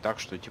устроены так,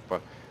 что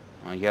типа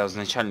я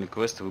изначально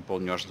квесты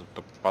выполню аж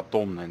только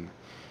потом, наверное.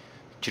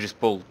 Через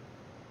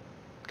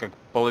как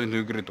половину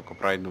игры только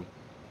пройду.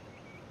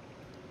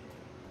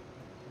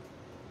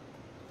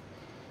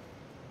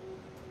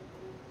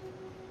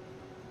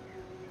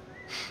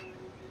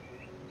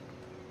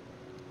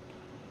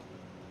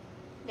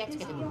 Let's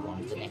get a move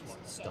on to the next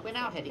stop. We're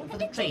now heading for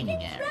the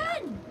training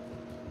area.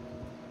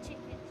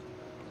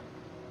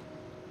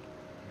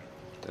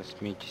 Да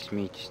смейтесь,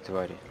 смейтесь,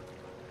 твари.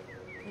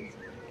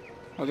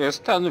 Вот я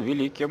стану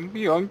великим,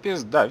 и он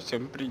пизда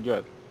всем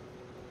придет.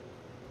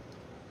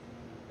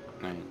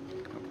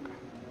 Кнопка.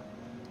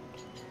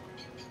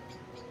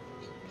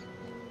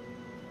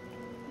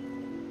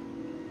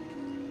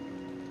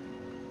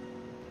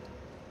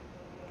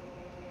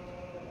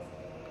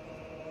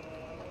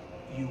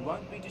 You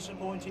won't be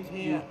disappointed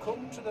here. You've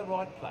come to the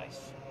right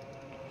place.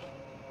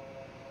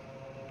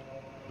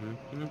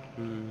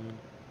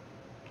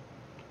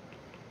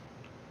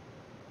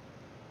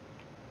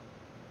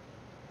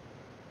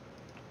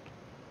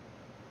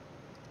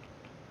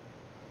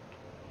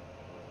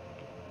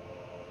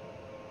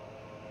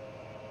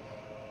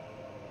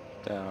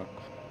 Так.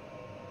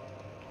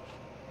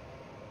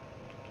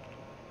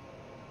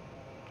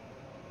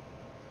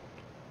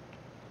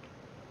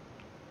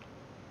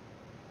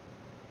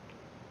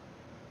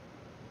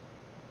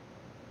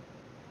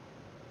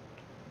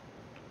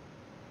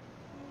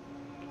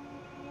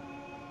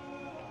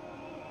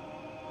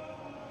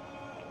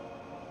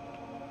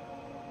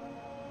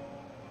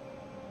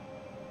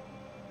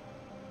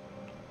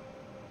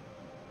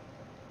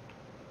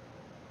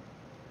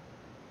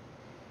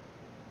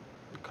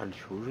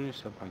 Кольчужные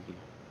сапоги.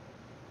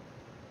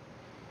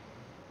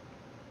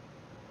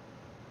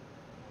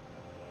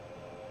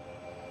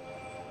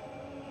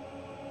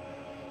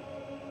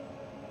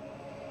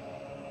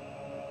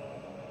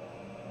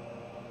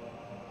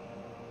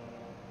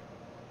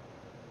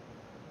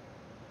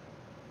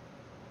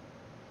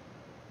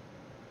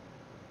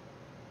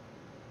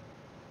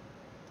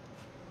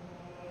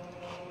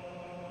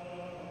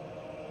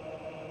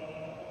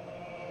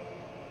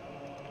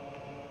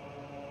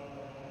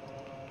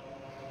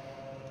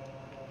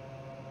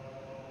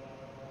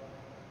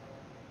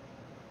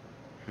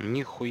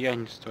 Нихуя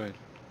не стоит.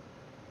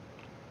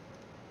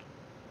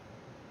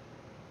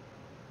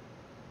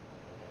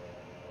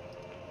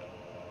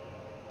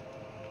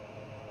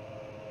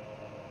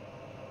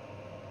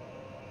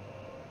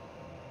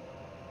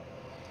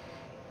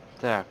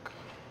 Так,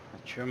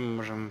 а что мы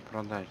можем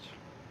продать?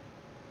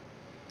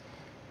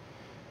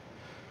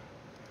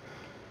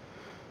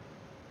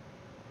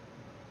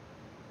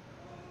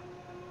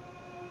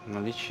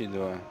 Наличие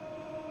 2.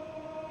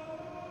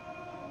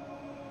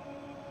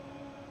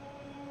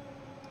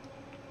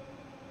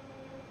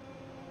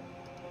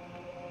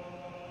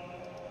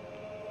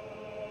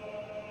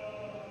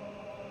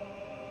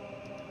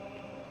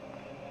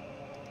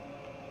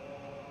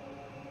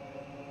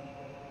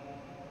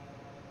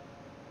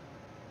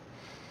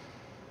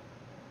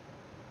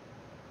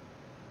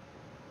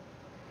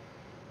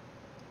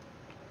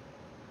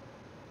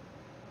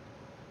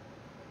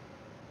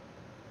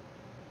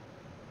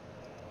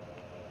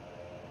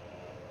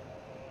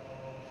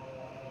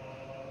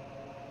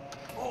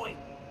 Oi,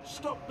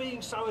 stop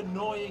being so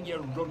annoying,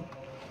 you runt.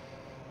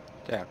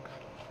 Так.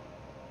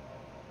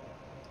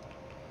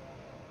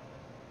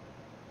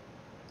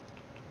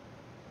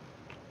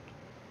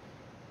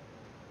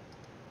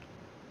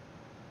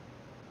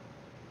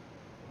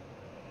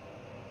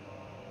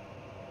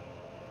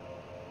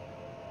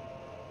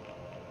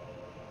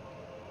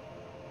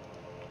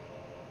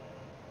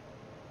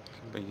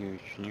 Сапоги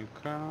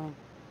ученика.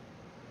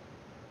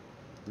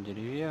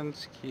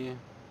 Деревенские.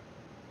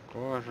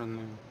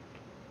 Кожаные.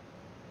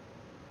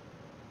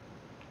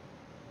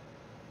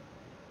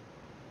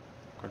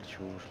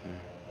 Кольчужные.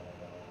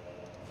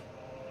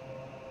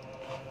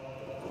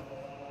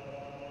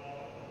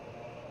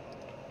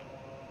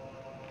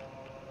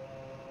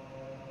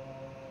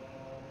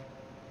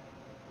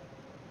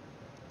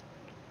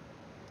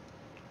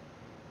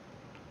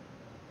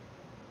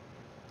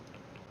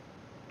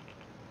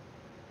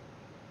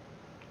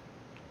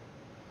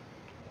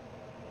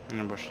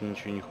 Мне больше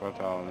ничего не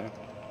хватало, да?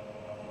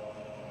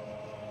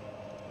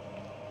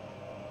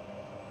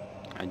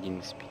 1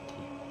 из 5.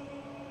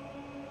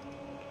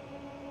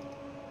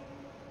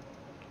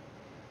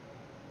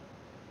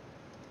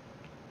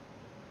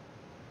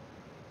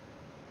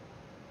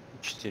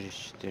 Четыре из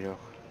 4.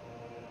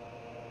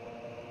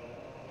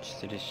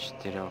 4 из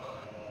 4.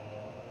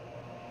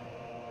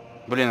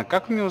 Блин, а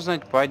как мне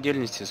узнать по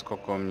отдельности,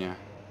 сколько у меня?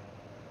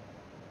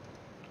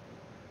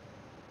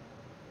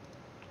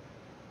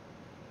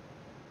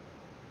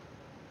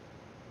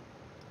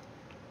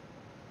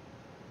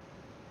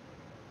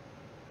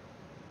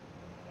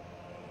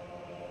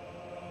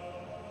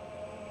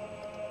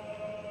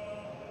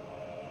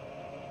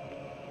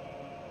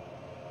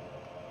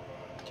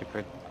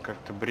 Типа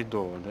как-то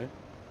бредово, да?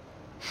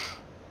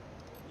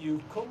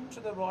 You've come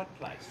to the right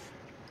place.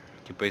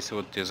 Типа, если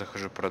вот я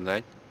захожу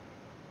продать.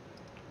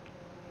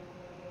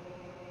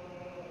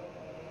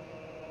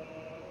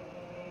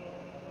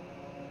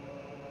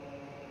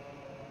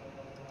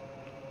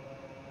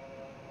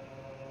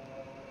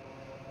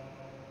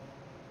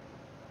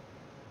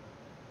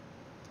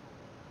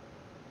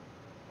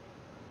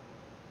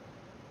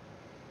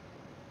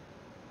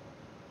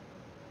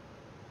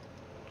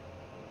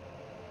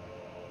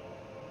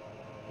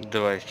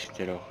 Два из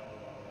 4.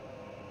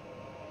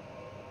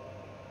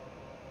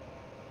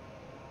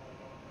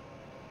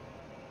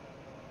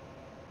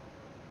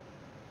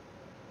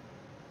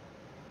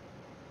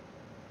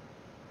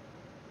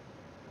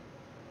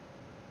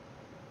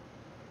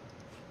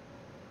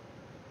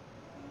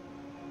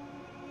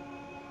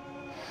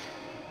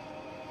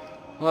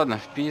 Ладно,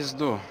 в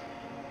пизду.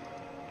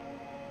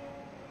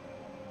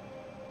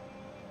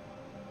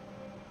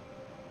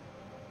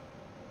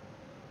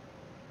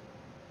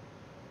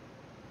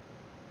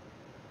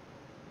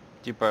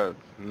 Типа,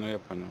 ну я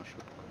понял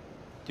шутку.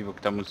 Типа к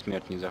тому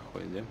смерть не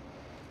заходит, да?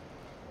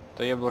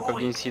 То яблоко в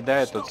день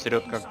съедает, тот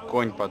срет как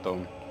конь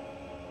потом.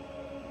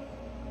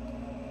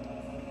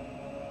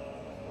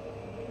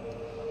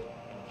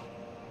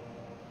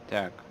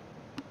 Так.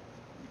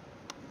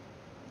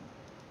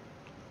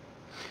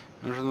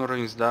 Нужен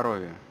уровень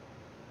здоровья.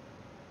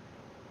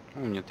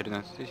 У меня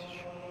 13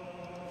 тысяч.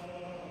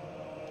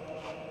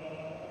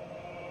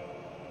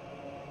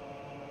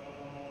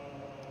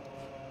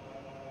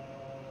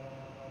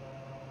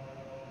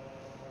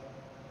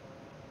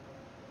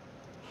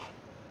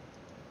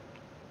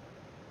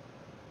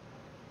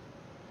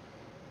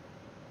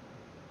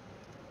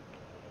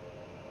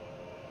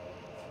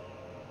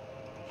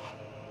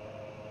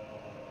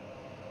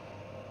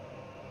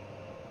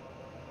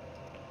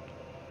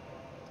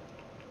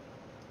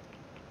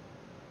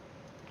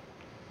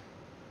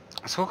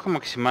 А сколько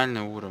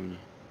максимальные уровни?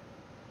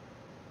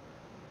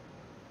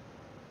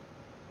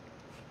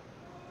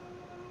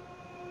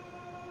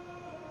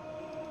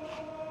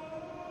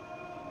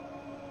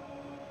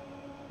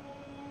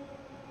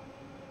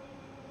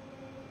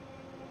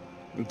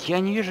 Я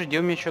не вижу, где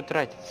у меня что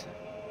тратится.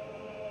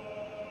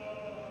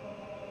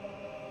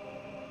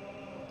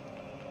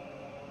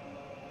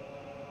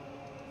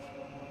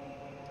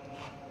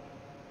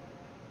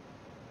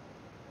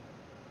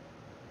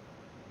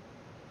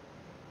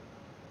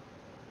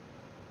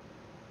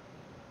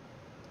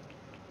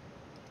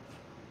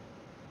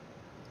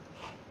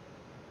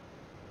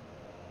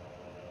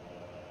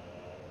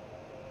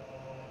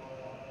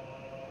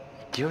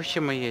 Где вообще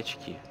мои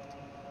очки?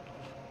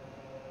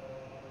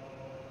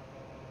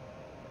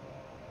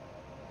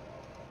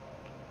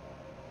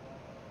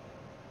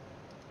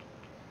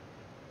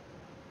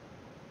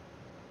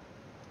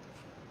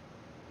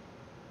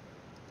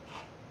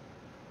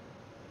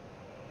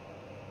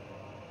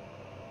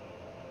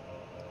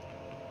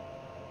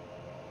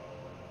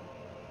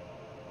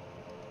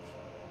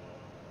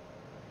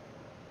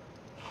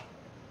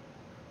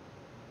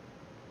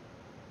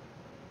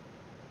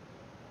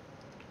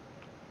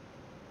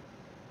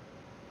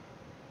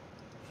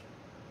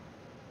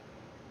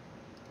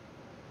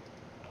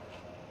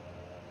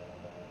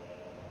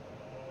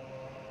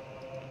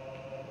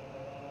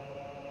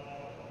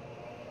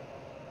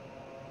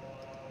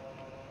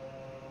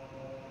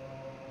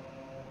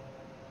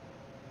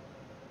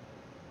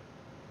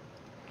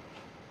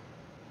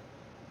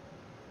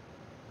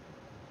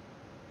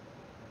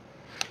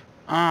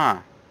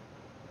 А,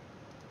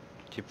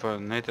 типа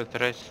на это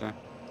тратится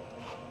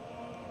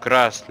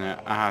красное.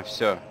 Ага,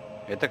 все.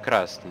 Это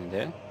красный,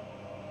 да?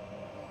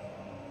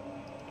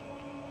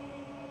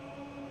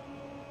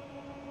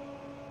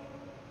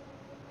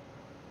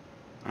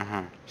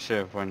 Ага,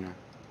 все, я понял.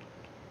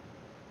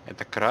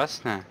 Это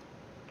красное?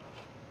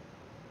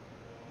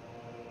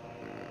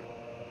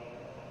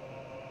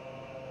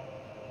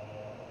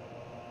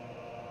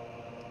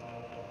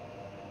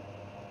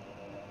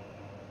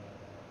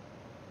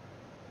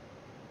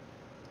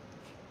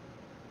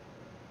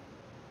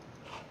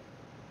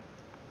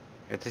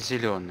 Это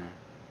зеленое.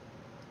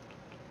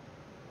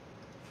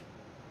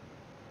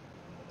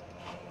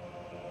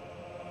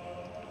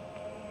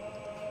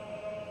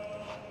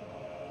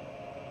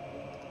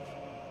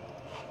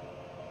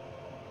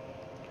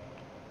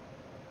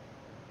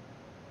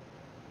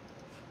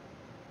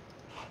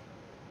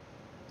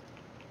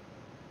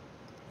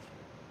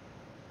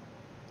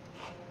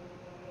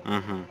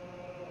 Угу.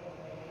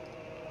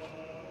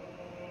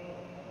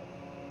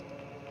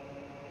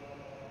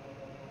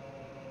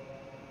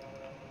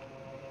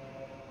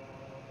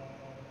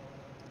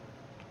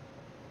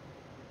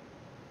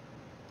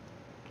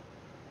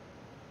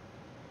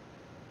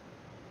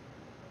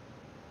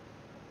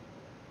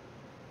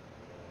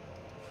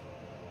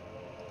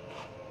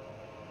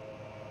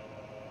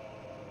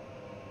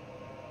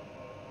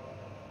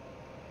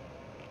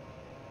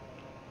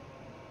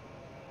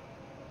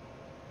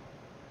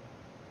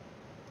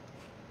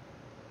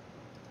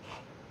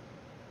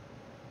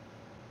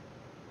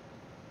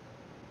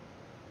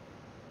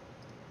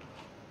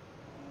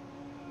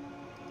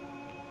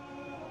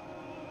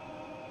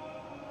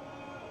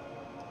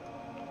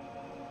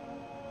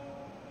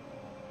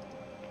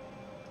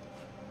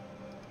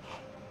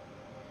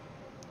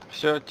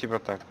 Все, типа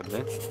так вот,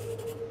 да?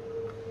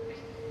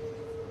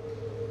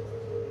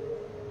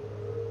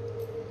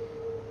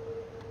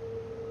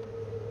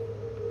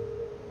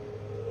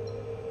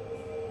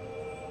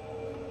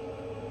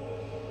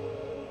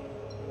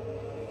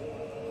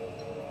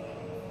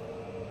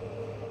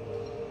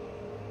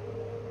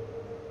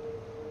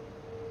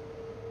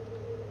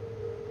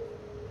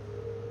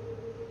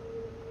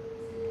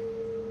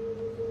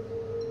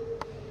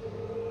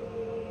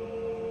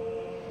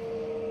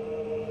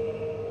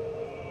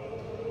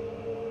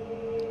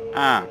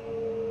 А,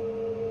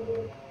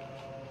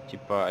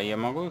 типа, а я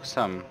могу их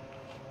сам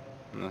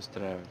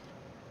настраивать?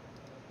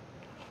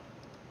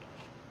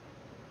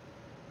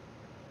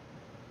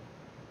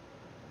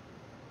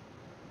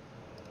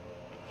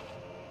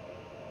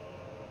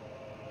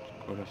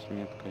 Скорость,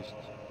 меткость,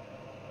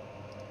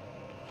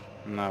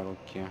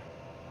 навыки.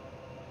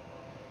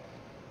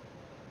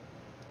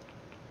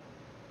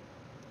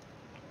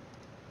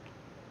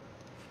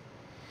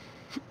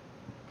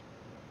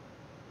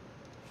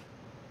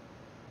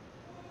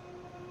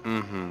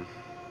 Угу.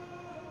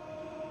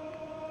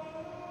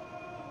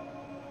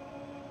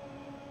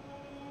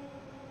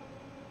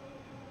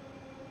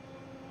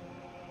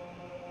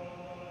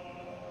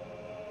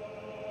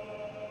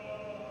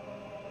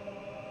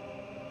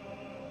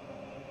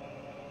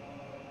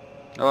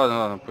 Ладно,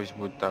 ладно, пусть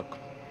будет так.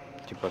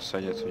 Типа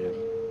садится идет.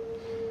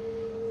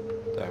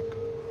 Так.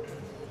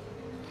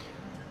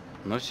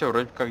 Ну все,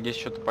 вроде как здесь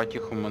что-то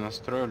по-тихому мы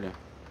настроили.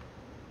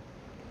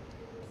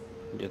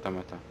 Где там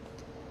это?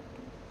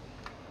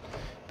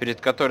 Перед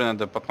которой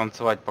надо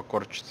потанцевать,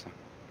 покорчиться.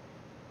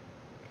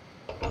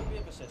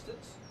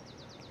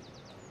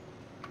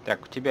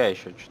 Так, у тебя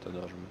еще что-то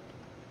должно быть.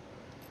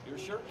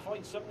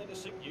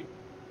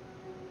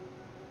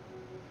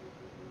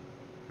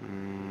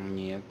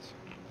 Нет,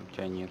 у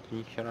тебя нет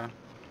ни хера.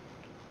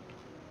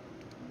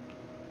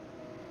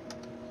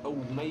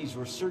 Old Maze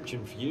was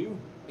searching for you.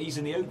 He's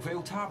in the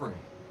Oakvale Tavern.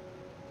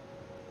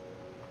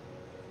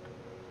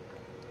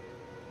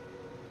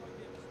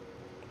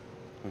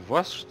 У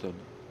вас что ли?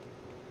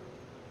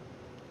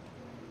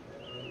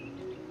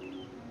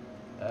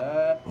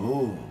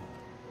 Oh,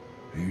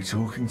 are you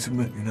talking to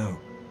me? You know,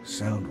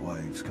 sound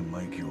waves can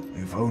make you.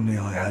 If only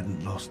I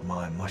hadn't lost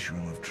my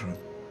mushroom of truth.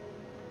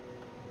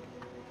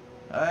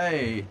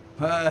 Hey,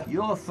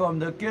 you're from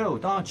the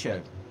guild, aren't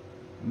you?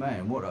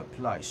 Man, what a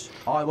place.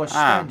 I was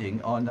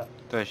standing on the...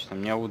 Точно,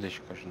 мне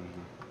удочка же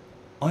нужна.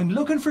 I'm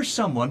looking for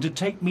someone to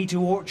take me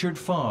to Orchard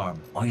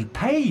Farm. I'll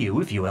pay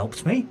you if you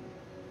helps me.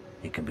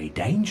 It can be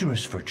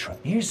dangerous for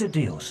Here's the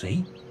deal,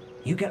 see?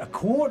 You get a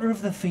quarter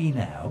of the fee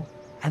now,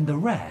 and the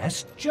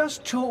rest,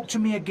 just talk to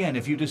me again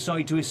if you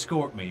decide to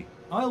escort me.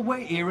 I'll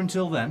wait here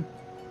until then.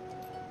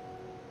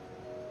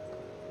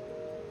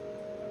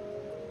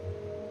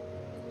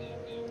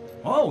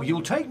 Oh,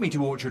 you'll take me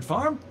to Orchard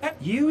Farm?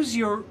 Use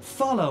your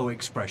follow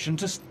expression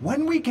to...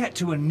 When we get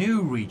to a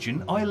new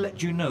region, I'll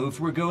let you know if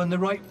we're going the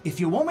right... If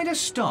you want me to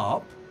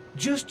stop,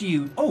 just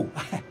you... Oh,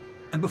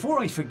 and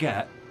before I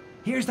forget,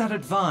 here's that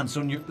advance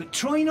on your... But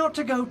try not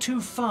to go too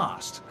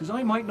fast, because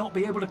I might not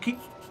be able to keep...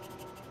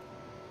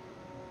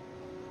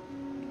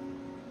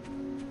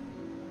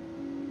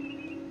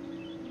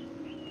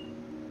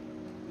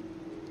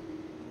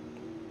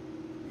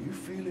 You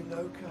feeling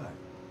okay?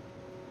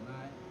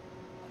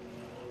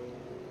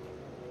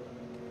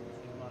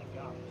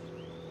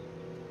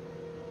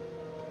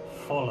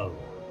 Follow.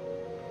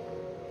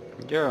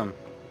 Идем.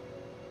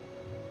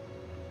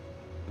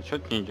 Ну что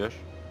ты не идешь?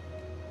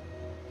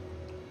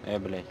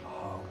 Блядь.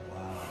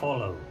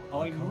 Follow.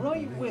 I'm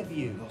right with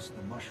you. Lost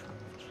the mushroom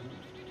of truth.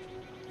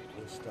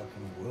 We're stuck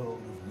in a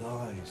world of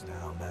lies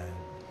now, man.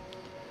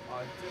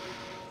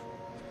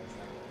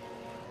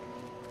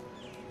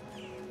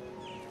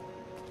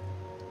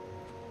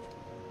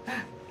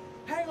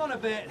 Hang on a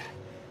bit.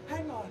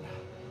 Hang on.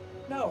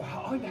 No,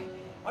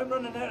 I'm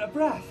running out of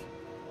breath.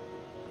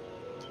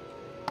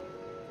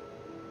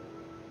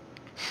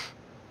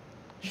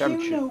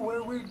 You know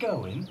where we're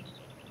going?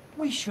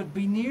 We should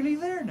be nearly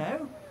there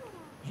now.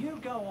 You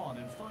go on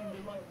and find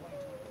the right way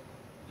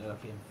to...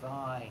 Looking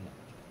fine.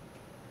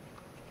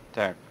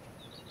 Так.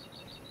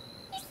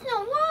 It's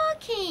not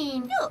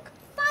working. Look,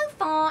 so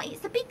far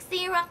it's a big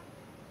 0.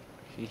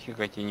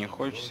 Хихикать и не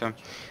хочется.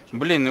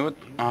 Блин, и вот...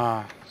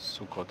 А,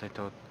 сука, вот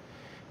это вот...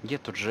 Где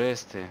тут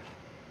жесты?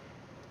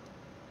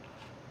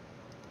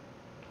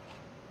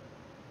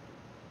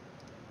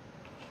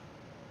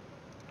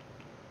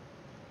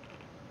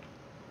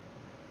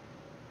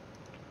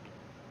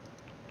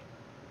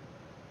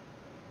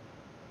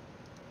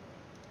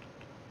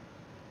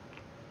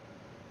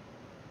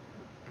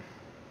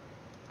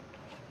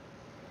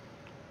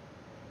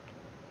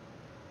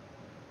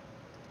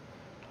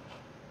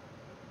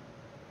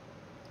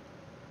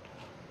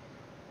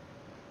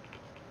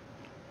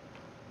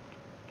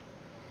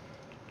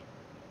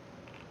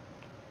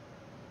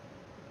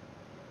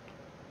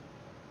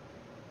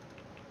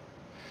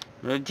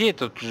 Где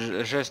тут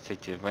жесты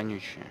эти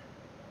вонючие?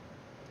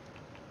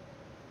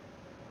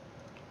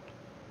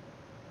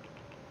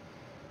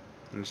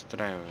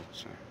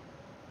 Настраиваются.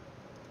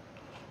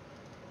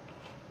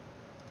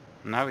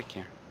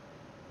 Навыки?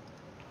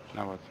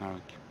 А вот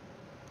навыки.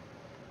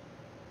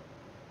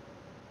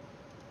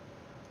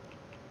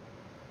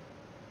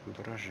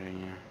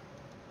 Выражение.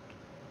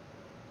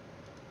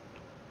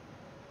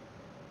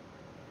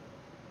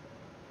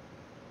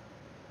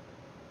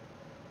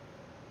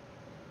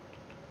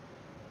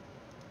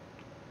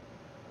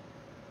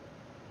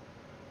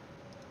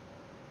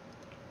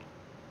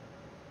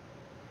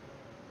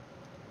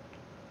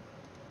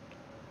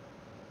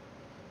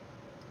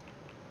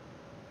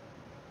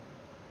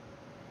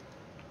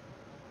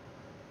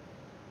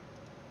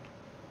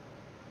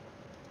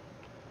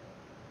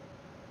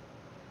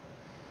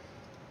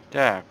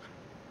 Так.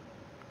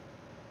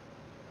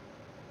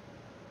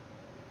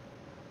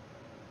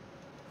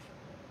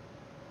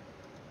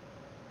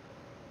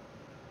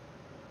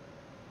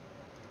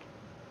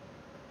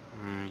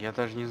 Я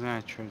даже не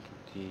знаю, что тут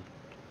и...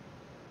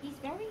 He's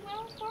very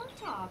well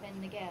thought of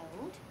in the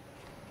guild.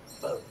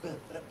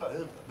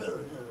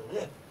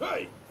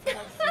 Hey! A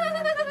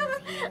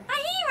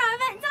hero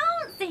that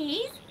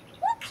dances?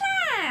 What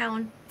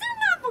clown? Do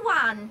another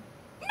one.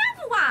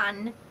 Another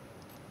one.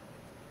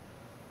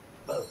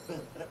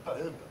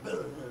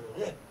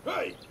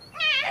 Hey!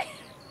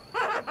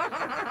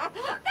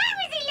 That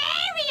was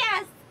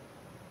hilarious.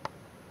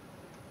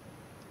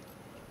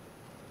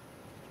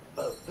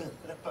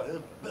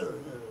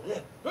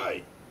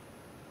 Hey!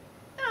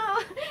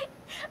 Oh,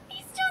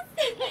 he's just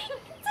too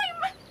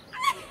much.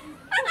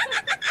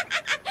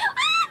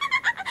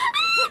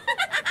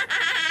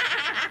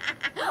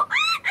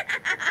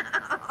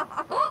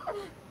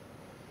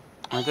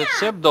 Это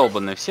все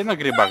обдолбанные, все на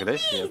грибах, да,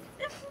 сидят?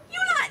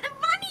 You're like the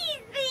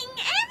funniest thing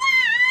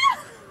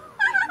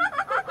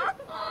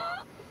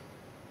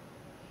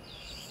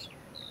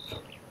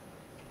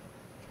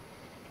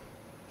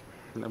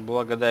ever.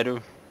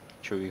 Благодарю,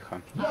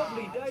 чувиха.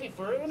 Lovely day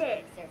for it,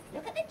 innit?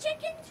 Look at the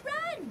chickens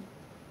run.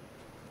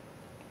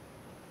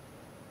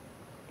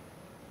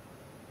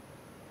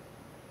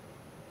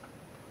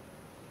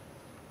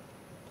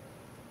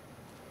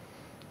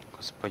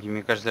 Господи,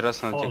 мне каждый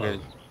раз надо тебе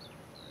говорить.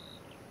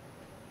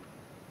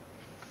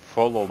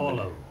 Follow.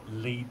 Follow.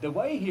 Lead the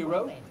way,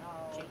 hero.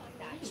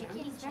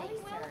 Chickens very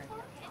well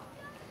thought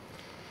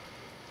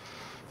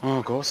of.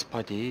 О,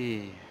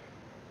 господи.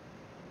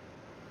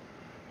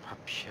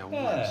 Вообще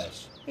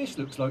ужас. Yes, this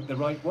looks like the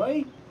right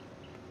way.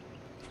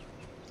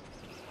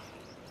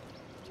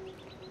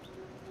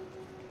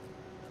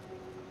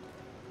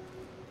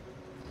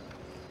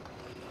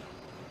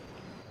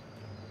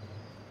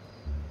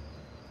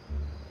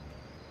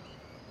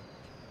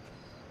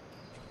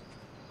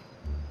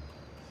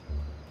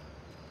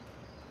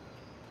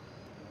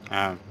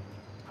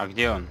 А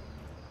где он?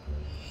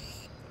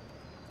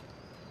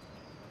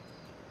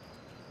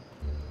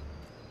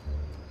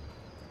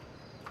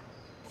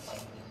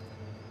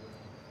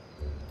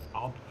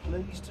 I'm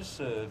pleased to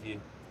serve you.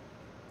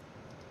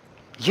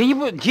 Я не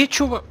буду... Где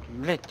чувак?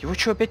 Блять, его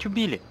что, опять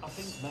убили? I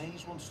think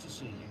Maze wants to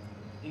see you.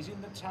 He's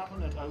in the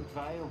tavern at Oak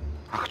Vale.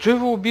 А кто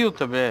его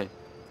убил-то, блядь?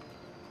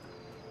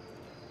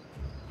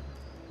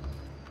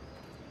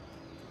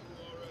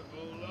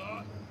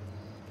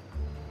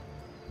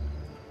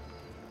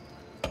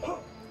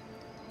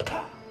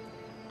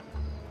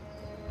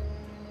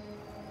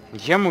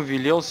 Я ему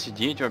велел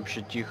сидеть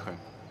вообще тихо.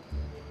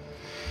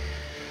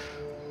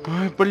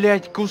 Ой,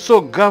 блядь,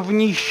 кусок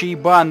говнища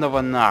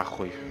ебаного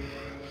нахуй.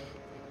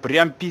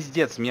 Прям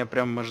пиздец, мне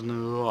прям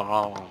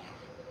можно...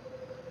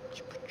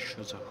 Типа,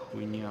 что за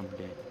хуйня,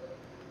 блядь?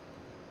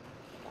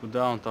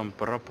 Куда он там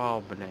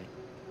пропал, блядь?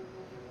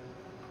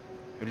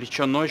 Или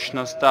что, ночь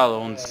настала,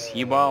 он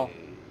съебал?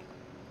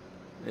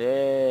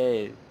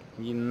 Эй,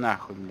 не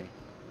нахуй, блядь.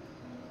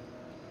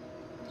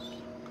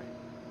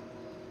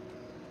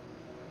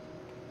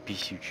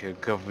 Писючее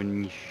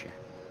говнище.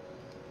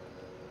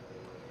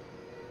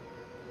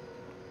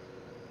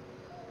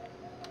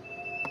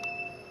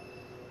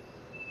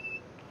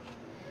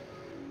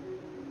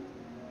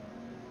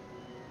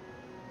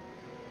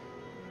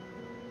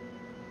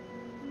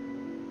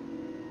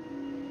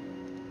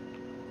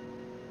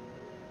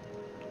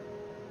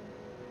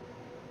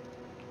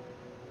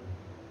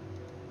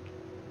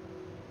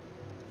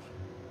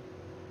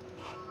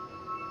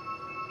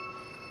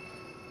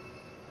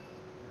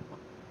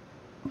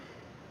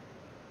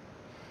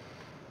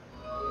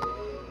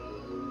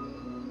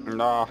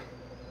 Да.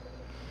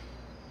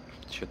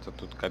 Что-то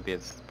тут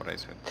капец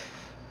происходит.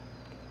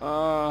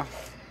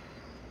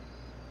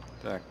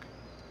 Так.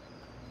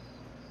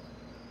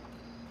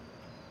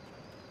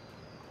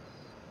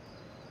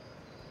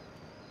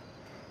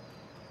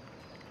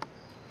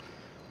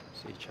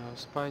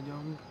 Сейчас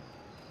пойдем.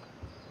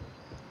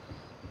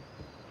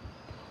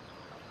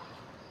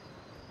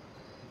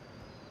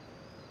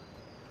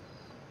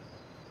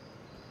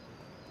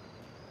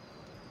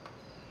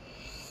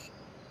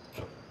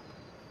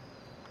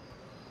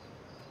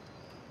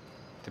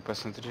 Ты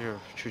посмотри,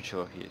 в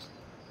чучелах есть.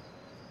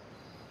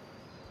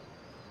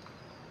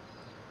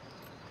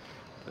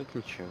 Тут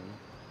ничего.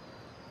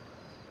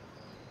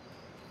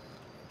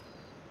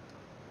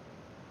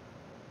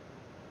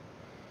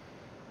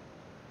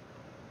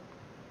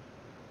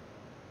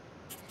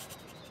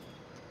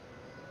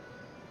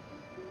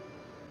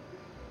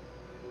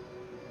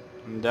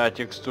 Да,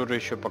 текстуры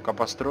еще пока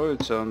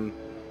построятся, он,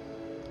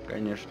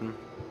 конечно.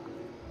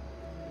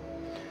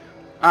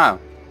 А,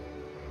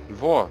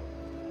 во.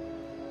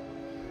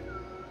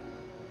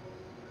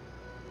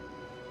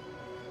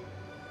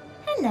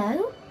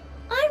 Hello.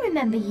 I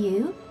remember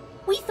you.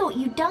 We thought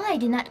you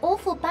died in that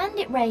awful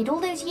bandit raid all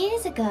those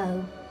years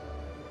ago.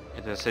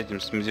 Это с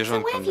этим, с So where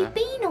медвежонком, have you да?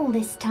 been all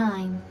this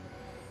time?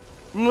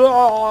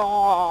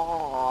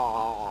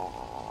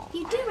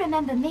 You do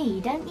remember me,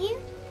 don't you?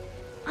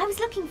 I was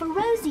looking for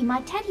Rosie, my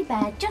teddy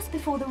bear, just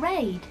before the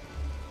raid.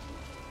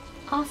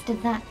 After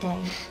that day,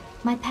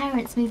 my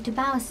parents moved to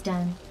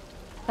Bowerstone,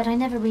 but I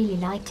never really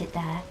liked it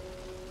there.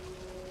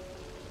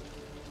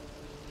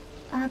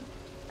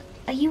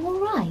 Are you all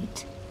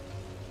right?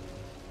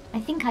 I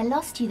think I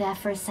lost you there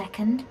for a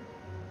second.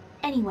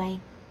 Anyway,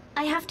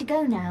 I have to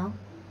go now,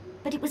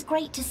 but it was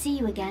great to see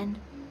you again.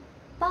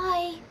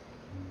 Bye.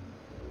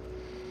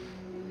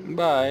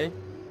 Bye.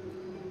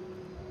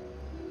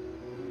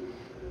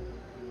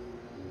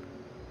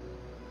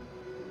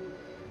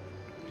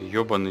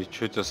 Ёбаный,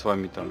 что это с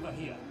вами там?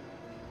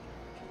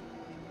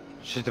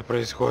 Что это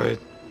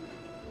происходит?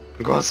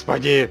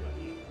 Господи!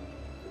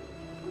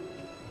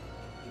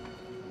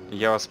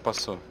 Я вас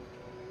спасу.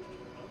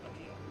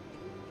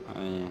 А,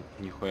 не,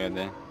 нихуя,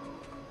 да?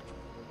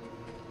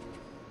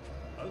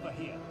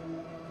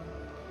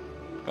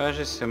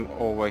 Purchase him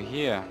over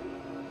here.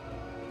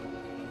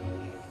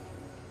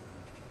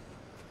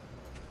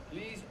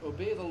 Please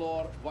obey the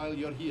law while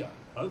you're here.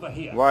 Over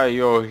here. Why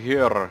you're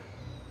here?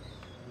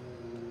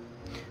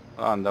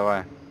 Ладно,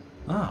 давай.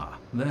 Ah,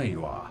 there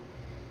you are.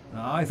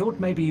 I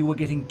thought maybe you were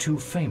getting too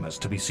famous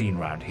to be seen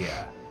round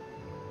here.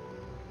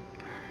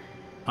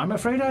 I'm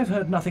afraid I've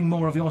heard nothing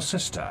more of your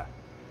sister,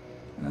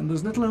 and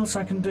there's little else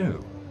I can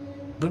do.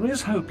 There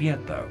is hope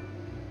yet, though.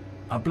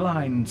 A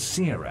blind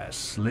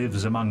seeress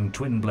lives among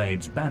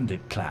Twinblade's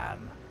bandit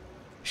clan.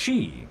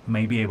 She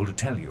may be able to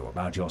tell you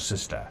about your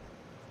sister.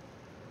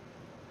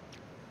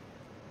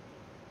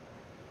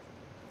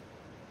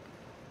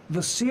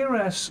 The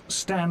seeress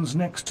stands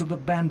next to the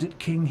bandit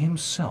king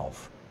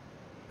himself.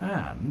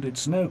 And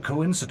it's no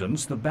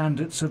coincidence the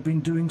bandits have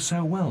been doing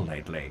so well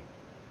lately.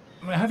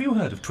 Have you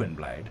heard of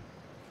Twinblade?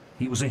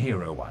 He was a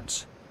hero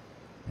once.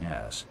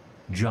 Yes,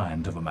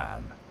 giant of a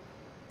man.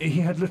 He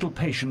had little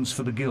patience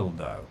for the guild,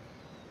 though.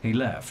 He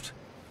left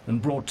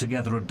and brought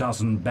together a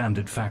dozen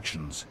bandit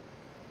factions.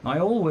 I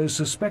always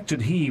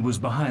suspected he was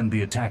behind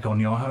the attack on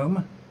your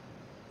home.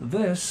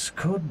 This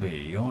could be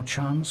your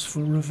chance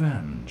for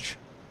revenge.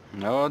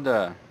 Oh,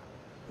 да.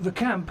 The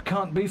camp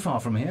can't be far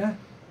from here.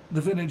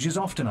 The village is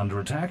often under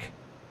attack.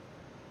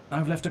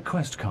 I've left a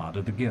quest card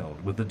at the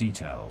guild with the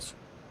details.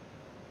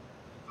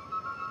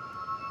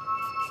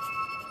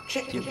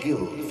 Check your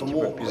guild for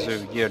more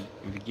quests.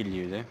 В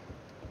гильдию, да?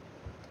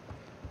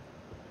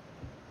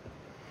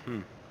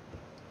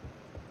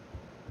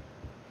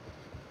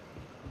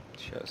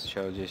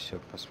 Сейчас здесь все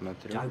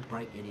посмотрю. Don't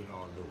break any of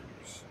our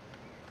rules.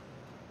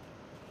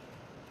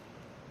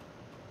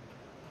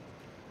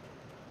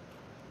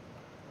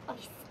 I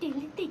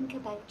still think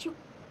about you.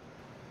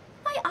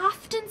 I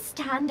often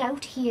stand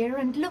out here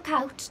and look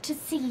out to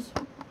sea.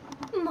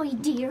 My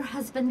dear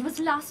husband was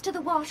lost to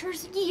the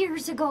waters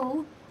years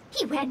ago.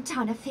 He went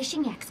on a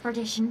fishing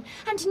expedition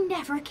and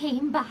never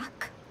came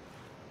back.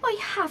 I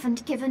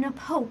haven't given up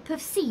hope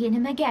of seeing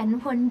him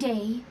again one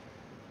day.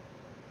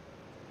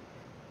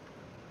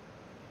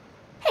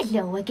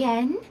 Hello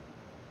again.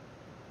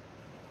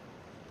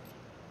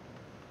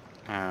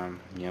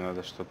 Мне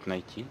надо что-то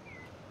найти.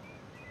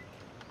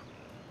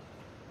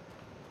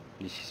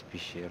 Здесь есть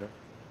пещера.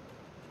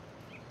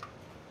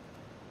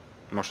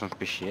 Может, он в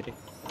пещере?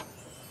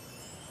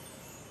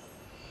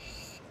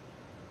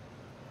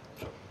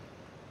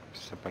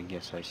 Сапоги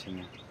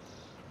ассасина.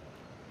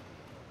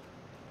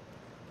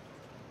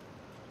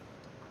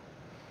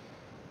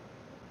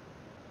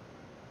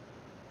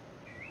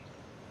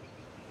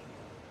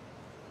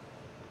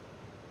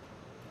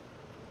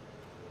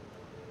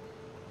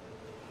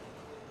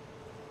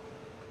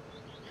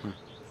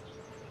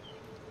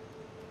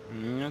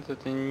 Нет,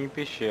 это не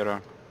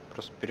пещера,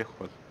 просто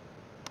переход.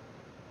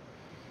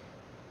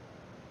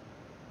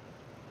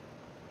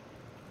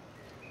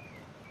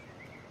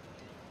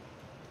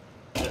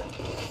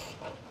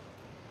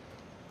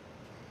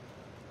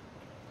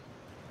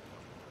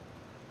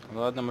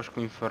 Ладно, может,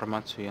 какую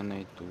информацию я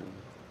найду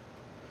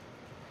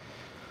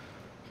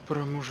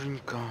про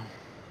муженька.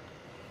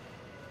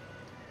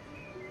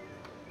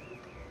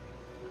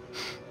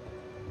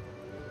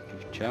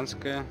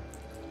 Девчанская.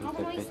 Have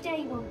a nice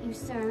day, won't you,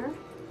 sir?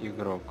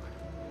 Игрок.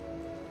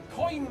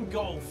 Coin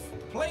golf.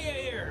 Play it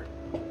here.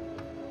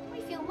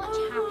 I feel much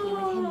happier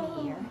with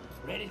him here.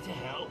 Ready to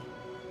help?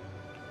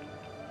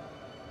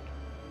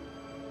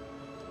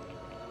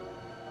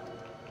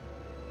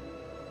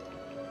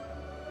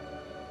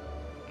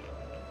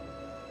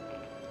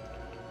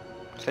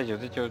 Кстати,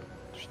 вот эти вот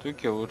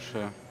штуки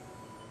лучше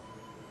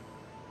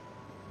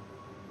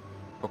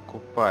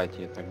покупать,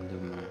 я так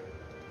думаю.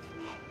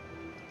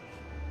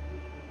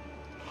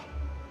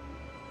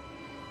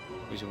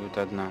 Пусть будет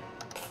одна.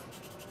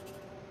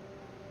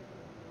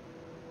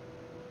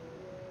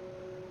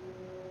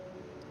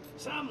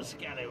 Some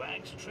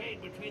scallywags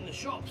trade between the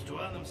shops to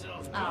earn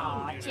themselves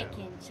Aw, gold, you know.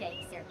 chicken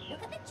chaser.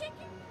 Look at the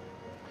chicken.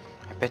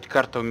 Опять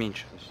карта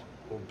уменьшилась.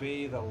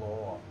 Obey the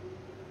law.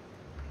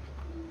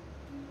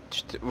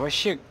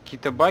 Вообще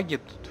какие-то баги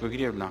тут в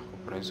игре нахуй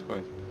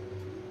происходят.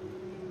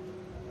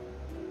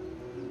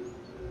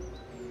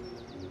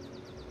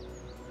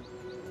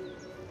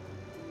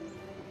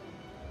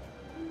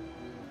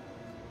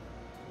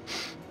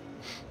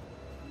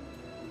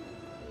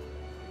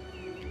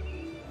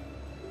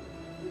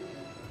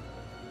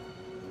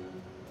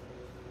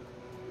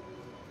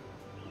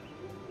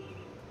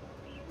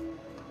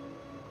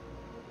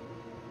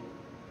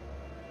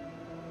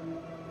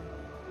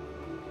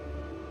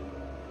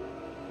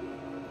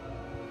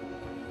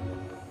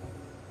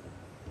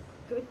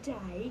 Good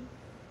day.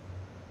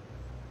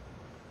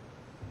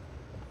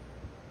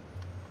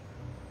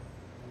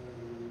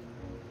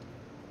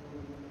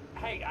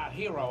 Hey,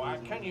 hero,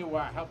 can you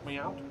help me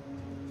out?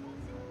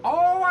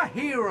 Oh, a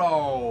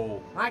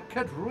hero! I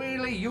could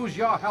really use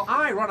your help.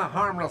 I run a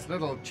harmless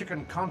little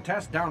chicken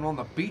contest down on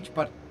the beach,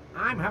 but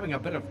I'm having a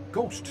bit of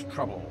ghost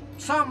trouble.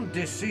 Some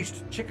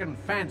deceased chicken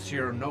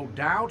fancier, no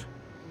doubt.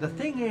 The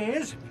thing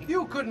is,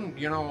 you couldn't,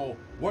 you know,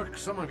 work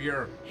some of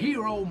your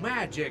hero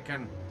magic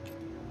and...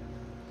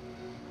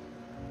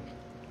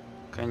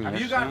 Конечно.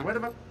 Have you got rid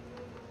of it?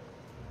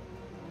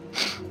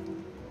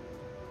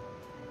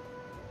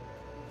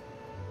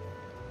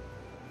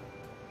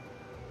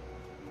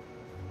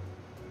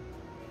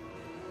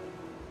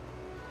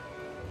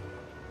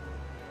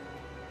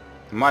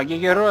 Маги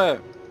героя.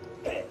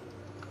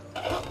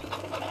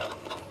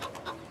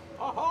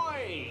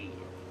 Ahoy!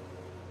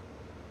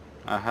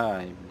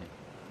 Ага, и, блядь.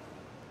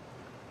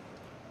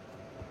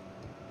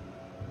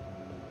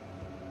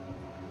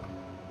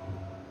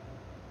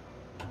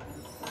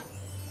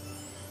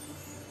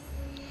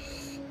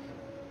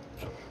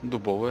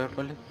 Дубовый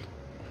арбалет.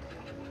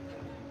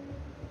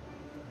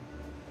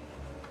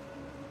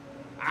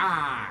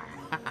 Ah!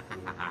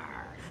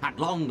 At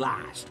long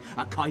last,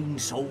 a kind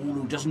soul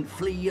who doesn't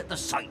flee at the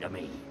sight of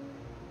me.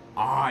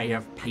 I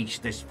have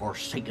paced this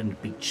forsaken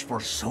beach for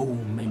so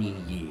many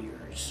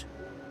years.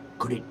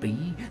 Could it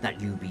be that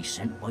you be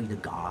sent by the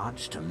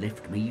gods to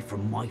lift me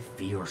from my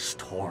fierce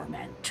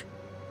torment?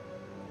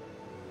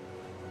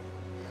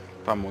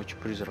 Помочь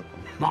призраку.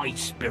 My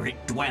spirit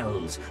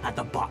dwells at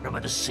the bottom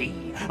of the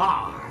sea.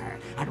 Arr!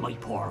 And my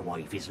poor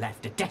wife is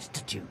left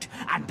destitute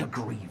and a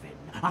grieving.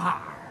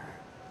 Arr!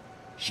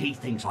 She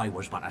thinks I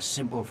was but a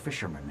simple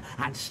fisherman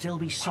and still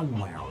be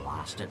somewhere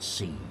lost at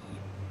sea.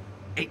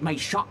 It may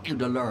shock you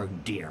to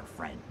learn, dear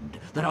friend,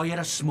 that I had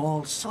a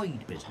small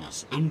side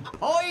business in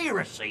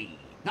piracy.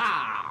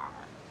 Arr!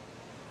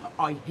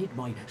 I hid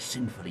my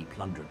sinfully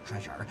plundered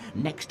treasure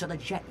next to the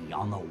jetty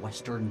on the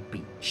western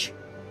beach.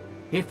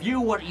 If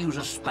you were to use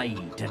a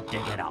spade to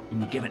dig it up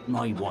and give it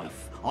my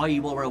wife, I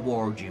will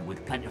reward you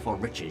with plentiful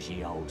riches,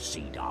 ye old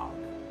sea dog.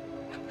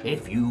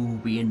 If you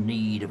be in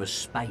need of a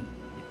spade,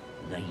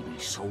 they be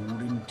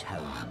sold in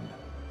town.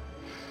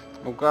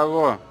 У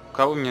кого? У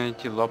кого мне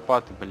найти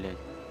лопаты, блядь?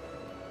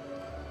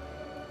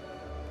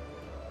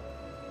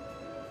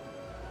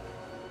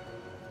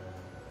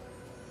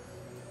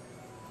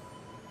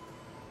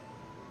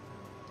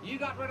 You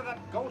got rid of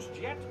that ghost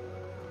yet?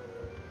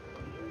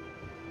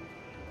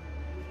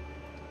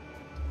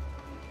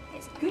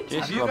 It's good to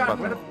Есть have you got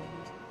rid лопата?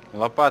 of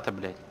Лопата,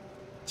 блядь.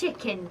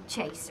 Chicken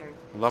chaser.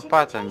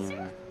 Лопата Chicken не chaser?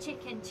 знаю.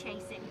 Chicken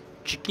chasing.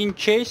 Чикен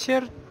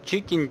чейсер?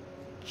 Чикен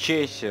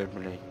чейсер,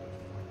 блядь.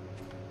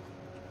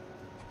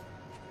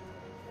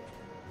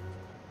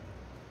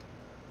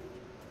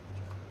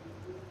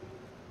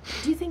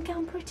 Do you think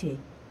I'm pretty?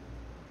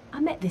 I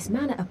met this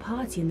man at a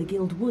party in the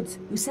Guild Woods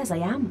who says I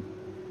am.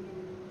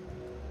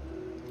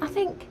 I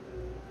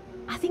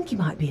think he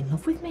might be in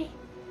love with me.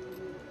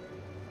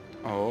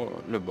 О,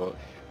 любовь.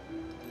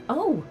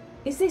 Oh,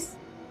 is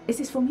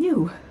this from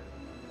you?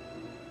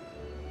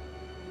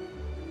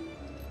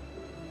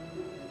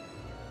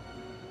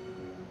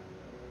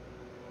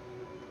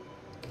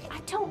 I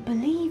don't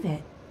believe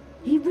it.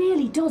 He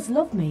really does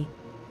love me.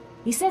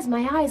 He says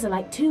my eyes are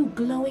like two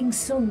glowing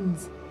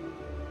suns.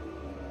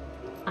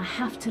 I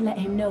have to let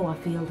him know I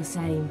feel the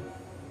same.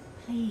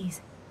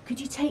 Please, could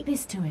you take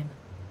this to him?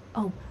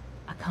 Oh,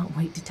 I can't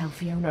wait to tell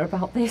Fiona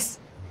about this.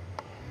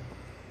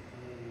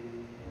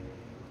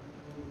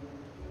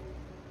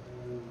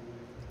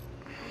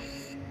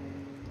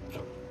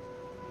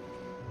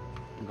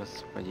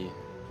 Господи.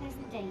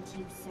 Pleasant day to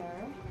you,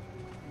 sir.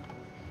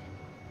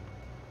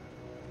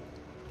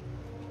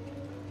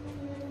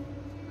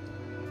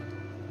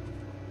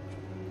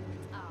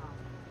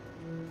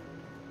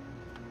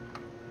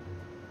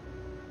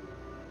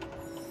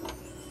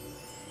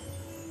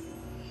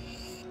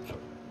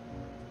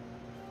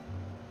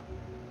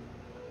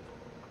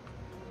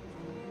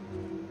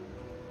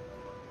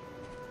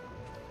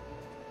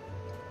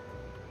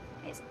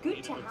 It's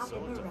good to have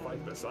him To around.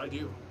 fight beside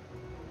you.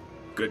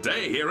 Good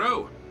day,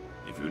 hero.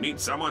 If you need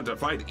someone to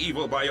fight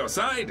evil by your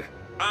side,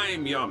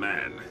 I'm your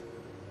man.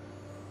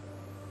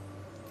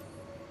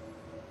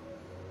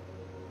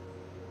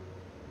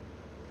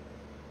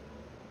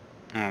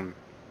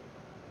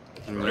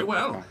 Very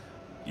well.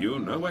 You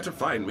know where to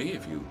find me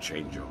if you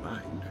change your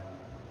mind.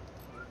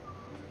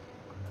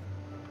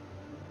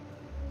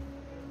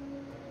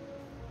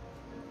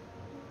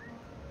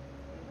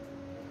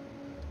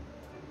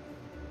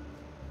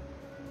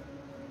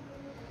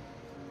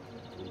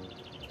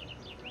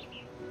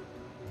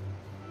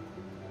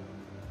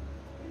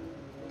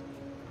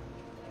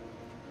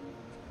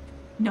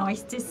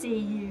 Nice to see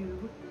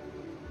you.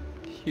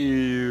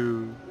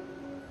 You.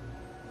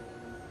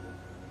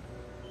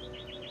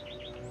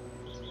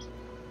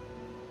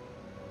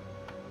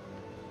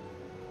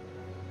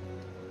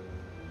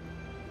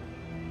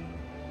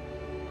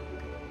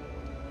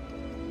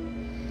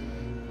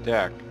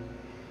 Так.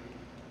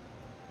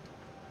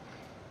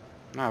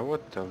 А,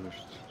 вот то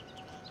что.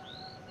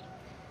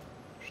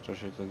 Что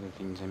же это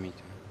ты не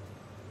заметил?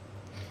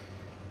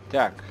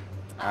 Так.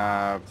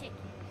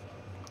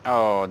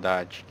 О,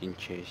 да, чикен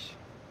чейз.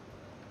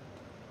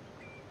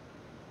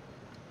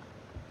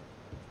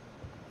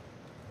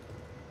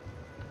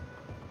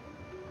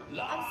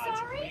 I'm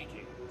sorry.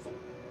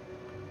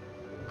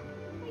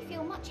 We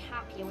feel much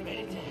happier with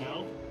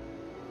you.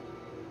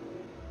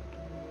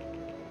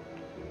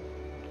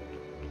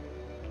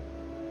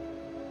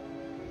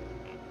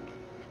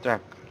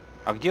 Так,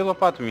 а где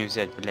лопату мне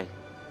взять, блядь?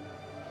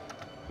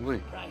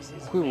 Вы,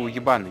 хуй вы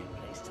ебаный.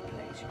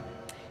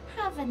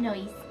 Have a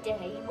nice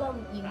day,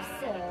 won't you,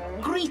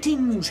 sir?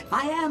 Greetings,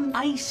 I am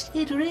Ice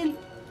Idril.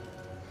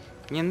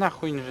 Не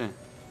нахуй же.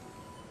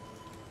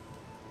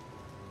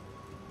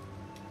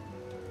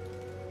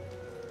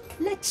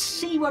 Let's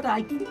see what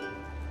I can...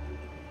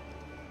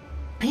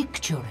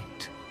 Picture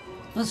it.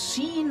 A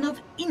scene of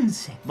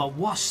insect. The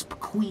wasp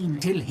queen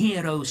till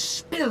Hero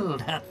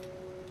spilled her...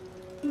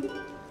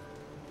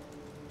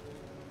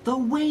 The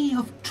way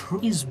of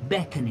truth is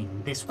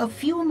beckoning this. A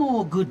few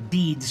more good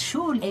deeds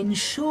should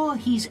ensure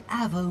his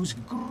avos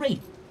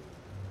great.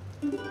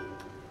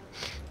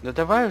 Да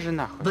давай уже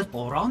нахуй. But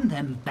or on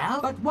them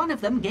bell, but one of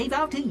them gave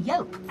out a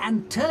yelp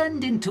and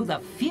turned into the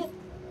fear.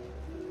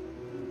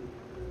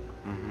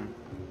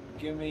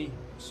 Give me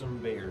some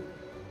beer.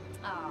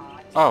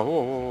 А,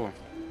 о.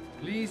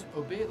 Please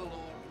obey the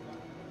law.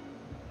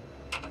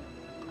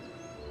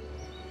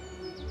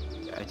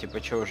 А типа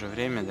что, уже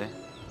время, да?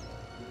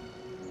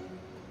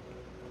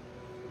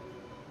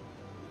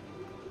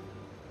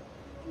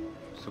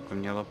 Сука,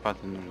 мне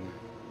лопата нужна.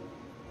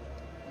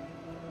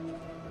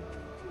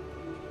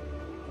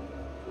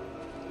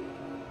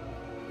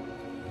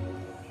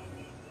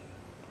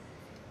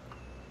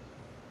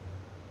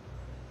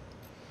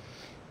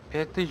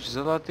 Пять тысяч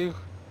золотых.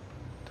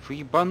 Вы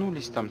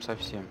ебанулись там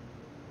совсем.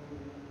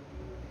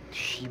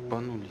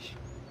 Ебанулись.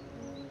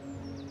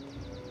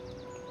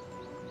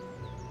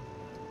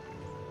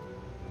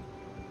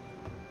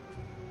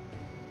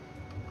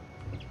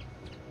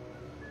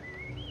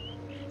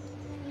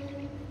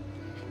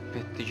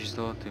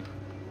 Золотых.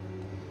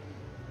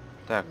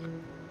 Так.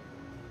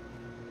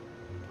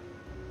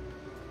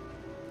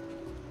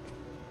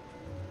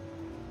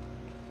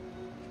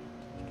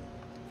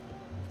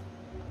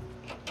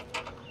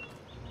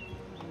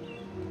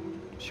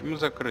 Почему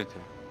закрыто?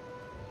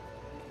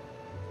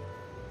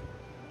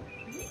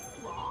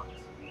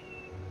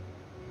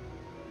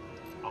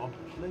 I'm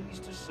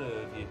pleased to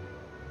serve you.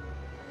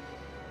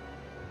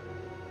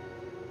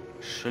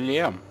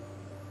 Шлем.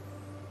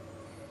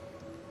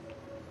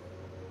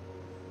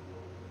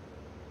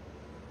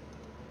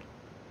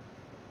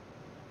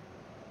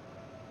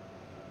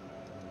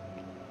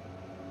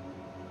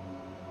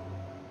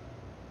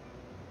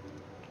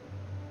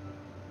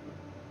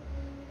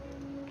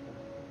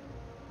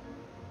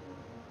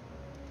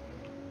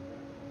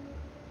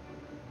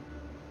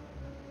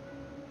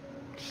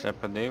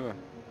 Шляпа Дэйва?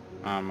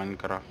 А,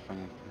 Майнкрафт,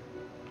 понятно.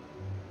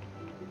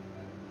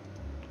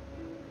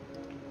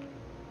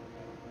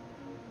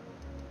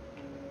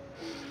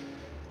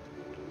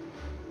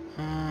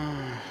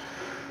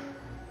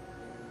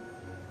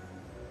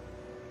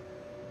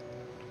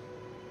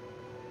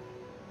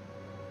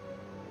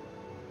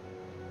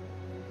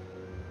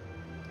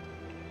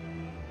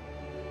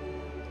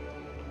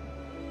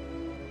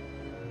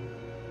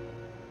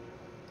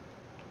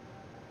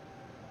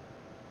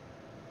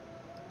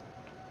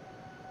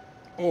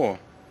 О!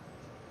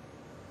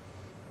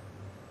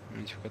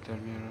 Модификатор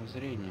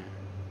мировоззрения.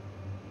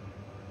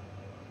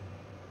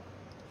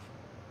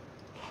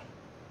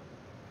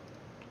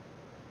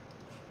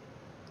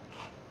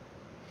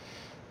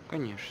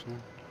 Конечно.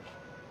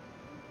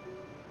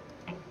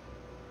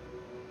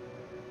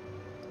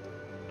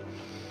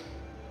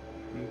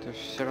 Это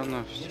все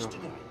равно все.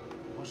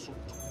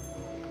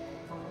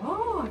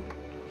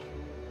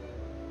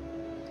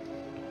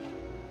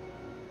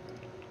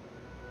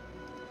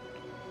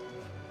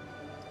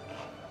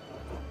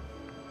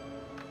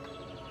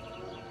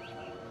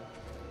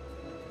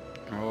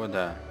 О,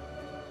 да.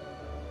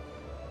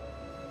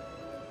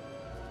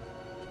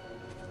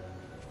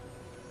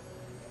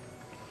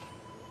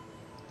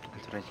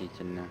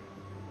 Отвратительно.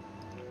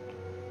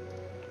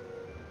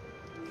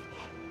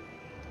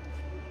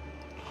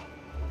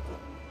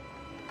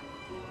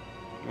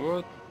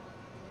 Вот.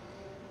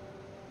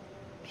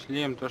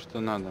 Шлем то, что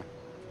надо.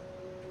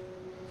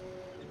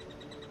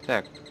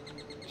 Так,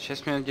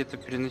 сейчас мне где-то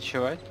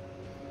переночевать.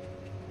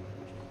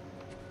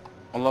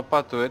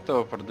 Лопату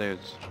этого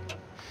продается.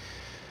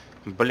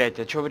 Блять,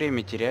 а чё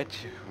время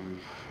терять?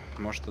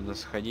 Может тогда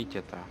сходить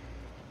это,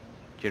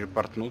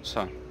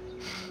 телепортнуться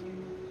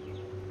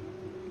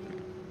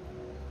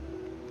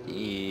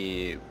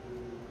и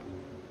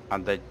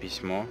отдать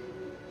письмо.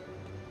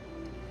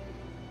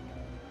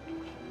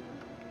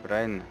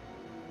 Правильно?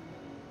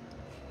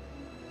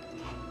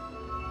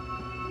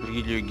 В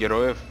гильдию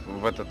героев,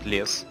 в этот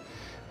лес.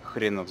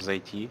 Хренов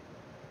зайти.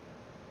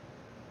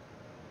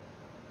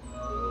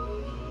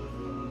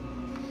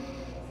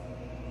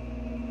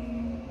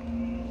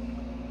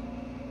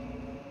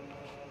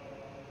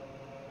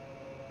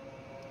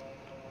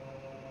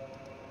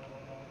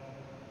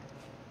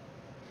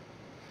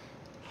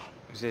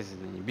 Взять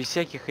задание. Без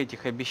всяких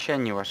этих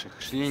обещаний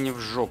ваших. Шли не в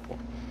жопу.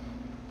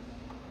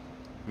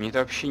 Мне это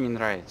вообще не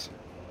нравится.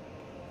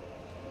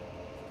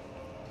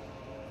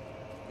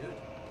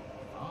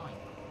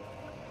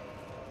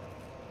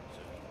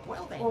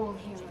 All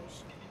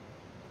heroes.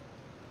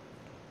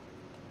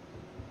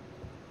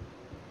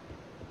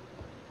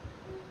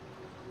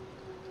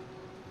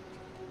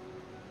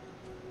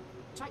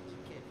 Take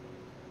your kid.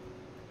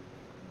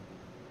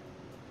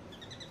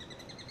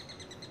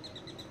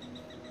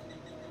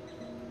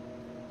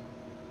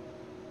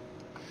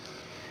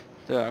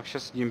 Так,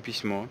 сейчас дадим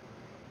письмо.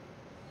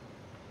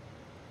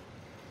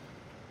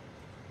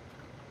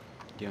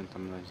 Где он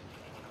там лазит?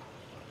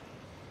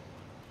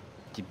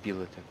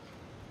 Дебил это.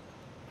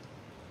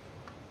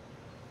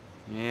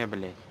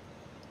 Блядь.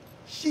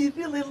 She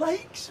really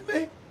likes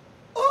me.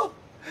 Oh,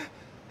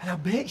 and I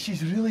bet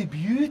she's really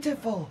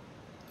beautiful.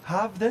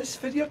 Have this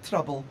for your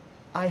trouble.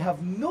 I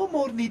have no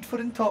more need for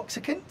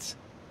intoxicants,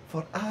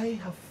 for I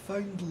have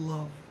found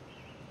love.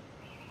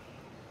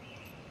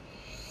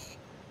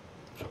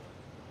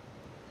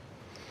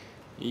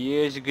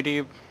 Есть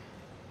гриб.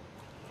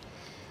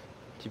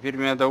 Теперь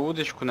мне надо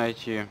удочку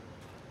найти.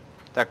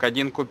 Так,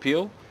 один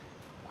купил.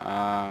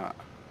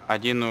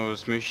 Один у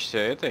смеющейся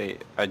этой,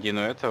 один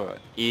у этого.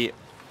 И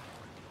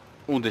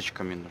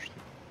удочками нужно.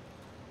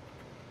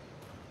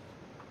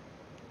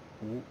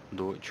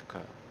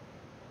 Удочка.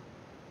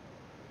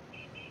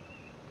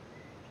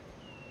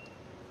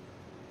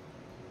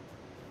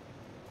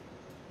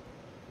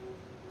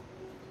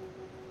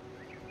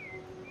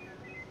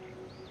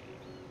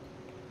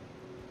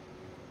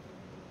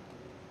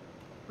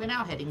 We're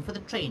now heading for the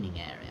training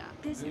area.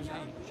 There's no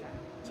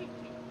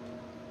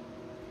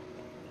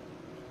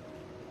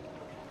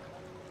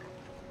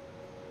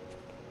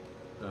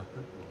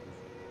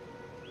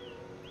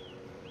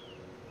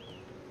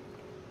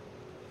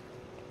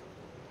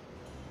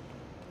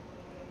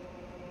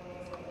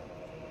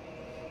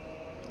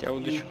У тебя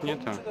удочек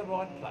нету?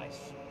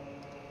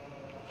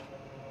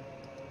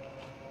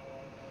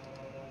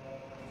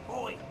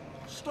 Oi,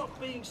 stop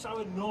being so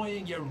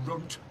annoying, you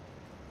runt.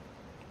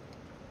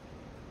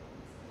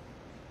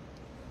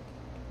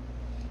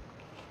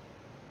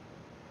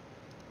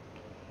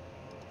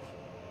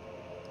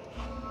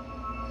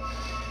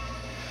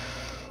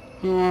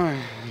 Ой,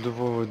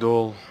 дубовый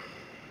дол.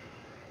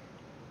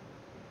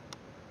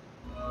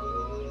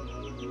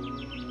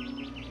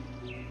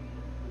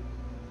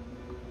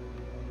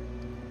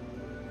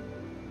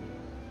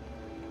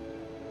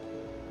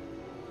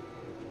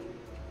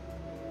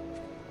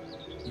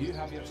 You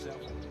have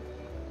yourself.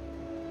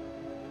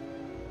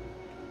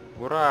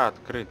 Ура,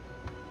 открыт.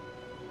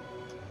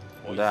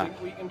 I Да.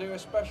 think we can do a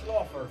special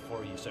offer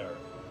for you, sir.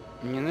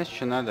 Мне знаешь,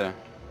 что надо?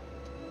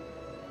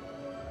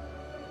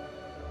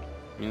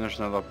 Мне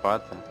нужна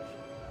лопата.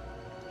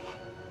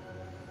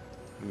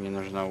 Мне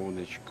нужна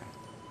удочка.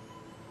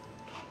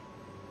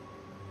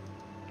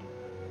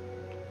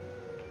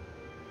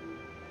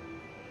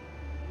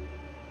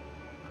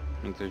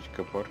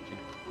 Методика порки.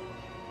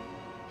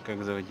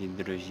 Как заводить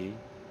друзей.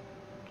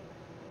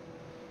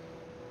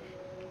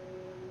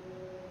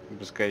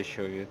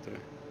 Пускающего ветра.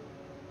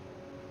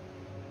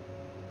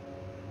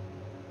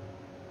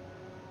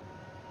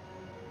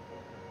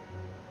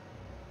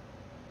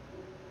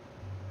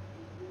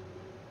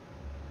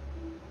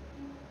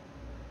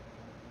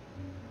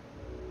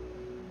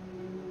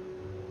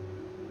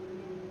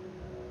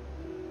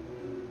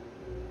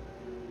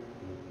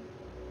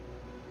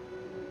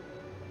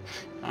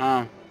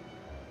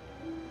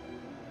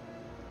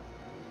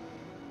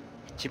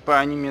 Типа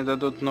они мне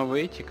дадут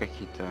новые эти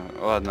какие-то.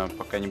 Ладно,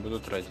 пока не буду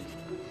тратить.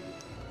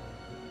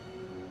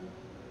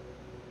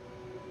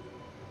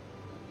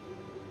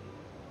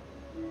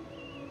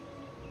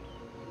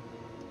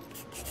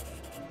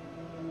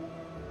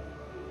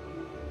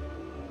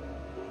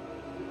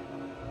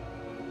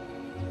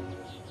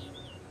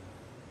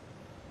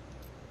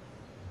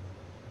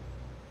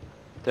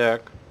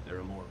 Так. There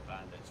are more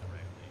bandits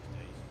around these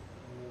days.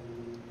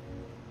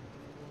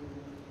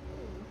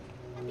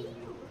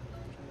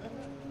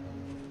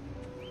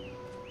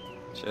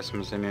 Сейчас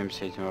мы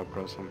займемся этим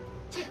вопросом.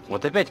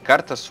 Вот опять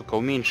карта, сука,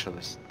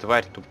 уменьшилась.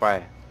 Тварь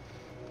тупая.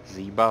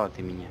 Заебала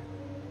ты меня.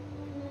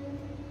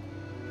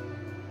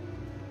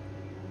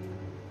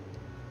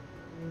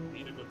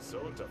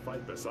 soul to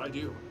fight beside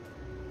you?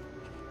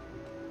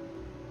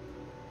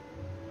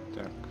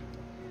 Так.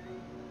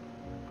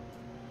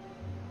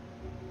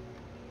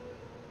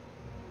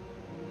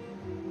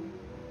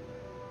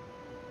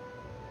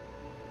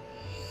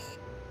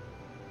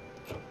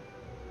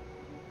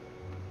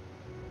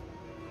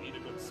 Need a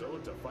good soul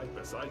to fight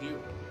beside you?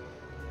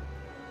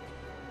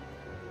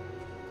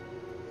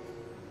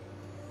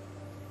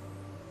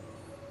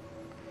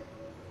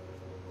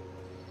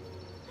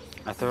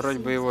 Это вроде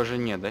бы его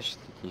жене, да, сейчас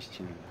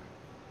нести надо?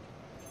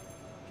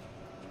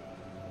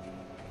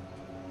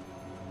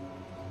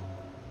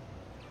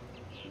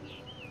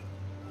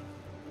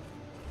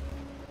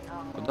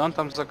 Куда он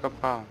там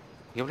закопал?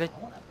 Я, блядь...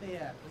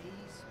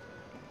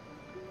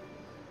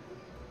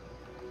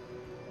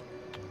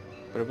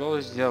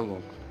 Прибавилось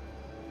диалог.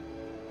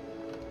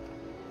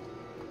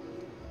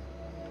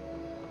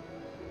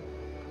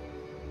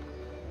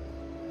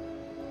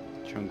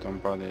 Че он там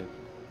падает?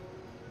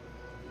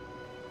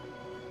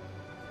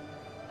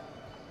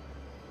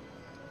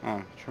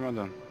 А,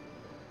 чемодан.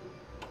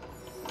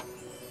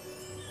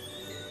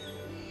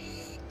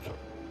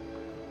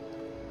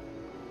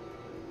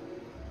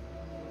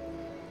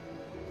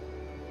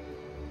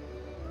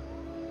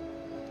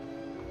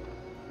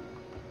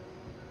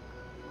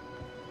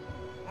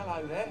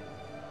 Hello there.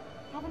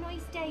 Have a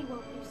nice day,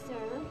 won't you,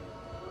 sir?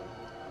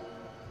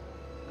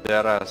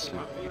 Пидорасы.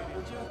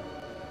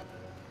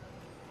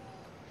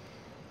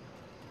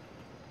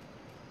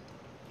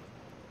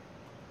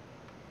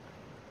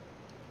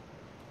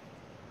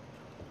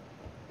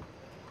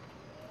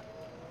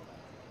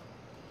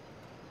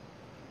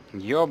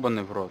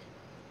 Ёбаный в рот.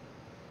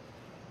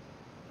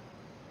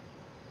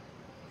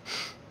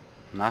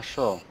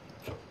 Нашел.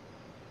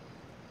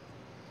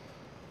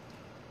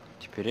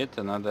 Теперь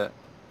это надо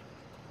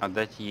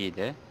отдать ей,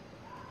 да?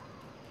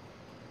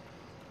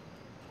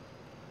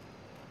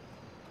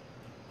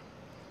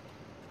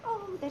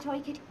 Oh, that I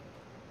could...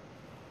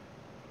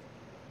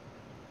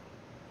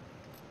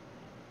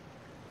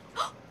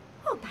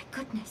 Oh, my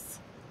goodness.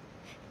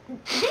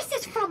 This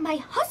is from my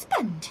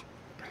husband.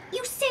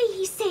 You say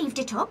he saved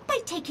it up by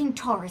taking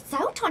tourists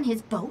out on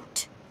his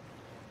boat?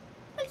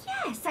 Well,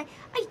 yes,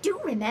 I do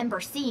remember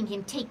seeing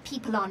him take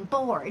people on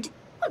board.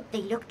 Well,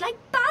 they looked like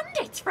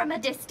bandits from a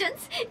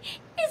distance.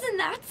 Isn't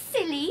that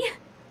silly?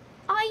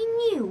 I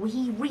knew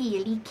he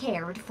really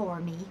cared for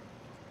me.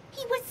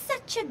 He was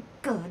such a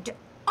good,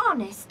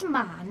 honest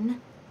man.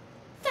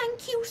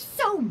 Thank you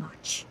so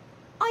much.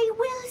 I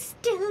will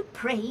still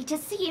pray to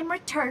see him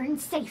return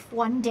safe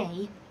one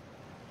day.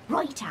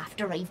 Right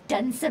after I've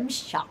done some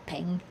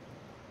shopping.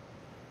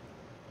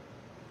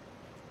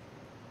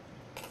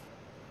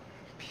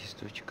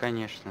 Пиздуч,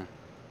 конечно.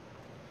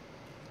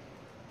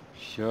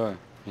 Все,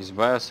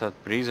 избавился от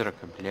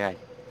призрака, блядь.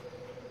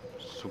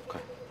 Сука.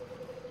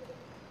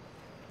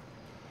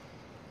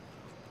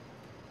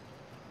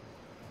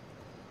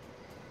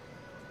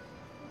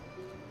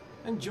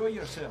 Enjoy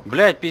yourself.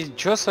 Блядь, пиздец,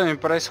 что с вами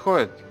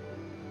происходит?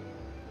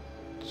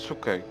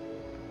 Сука.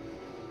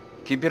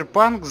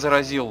 Киберпанк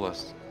заразил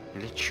вас?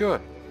 Или чё?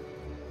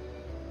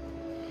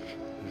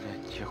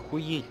 Блядь,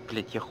 охуеть,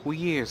 блядь, я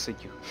хуею с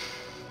этих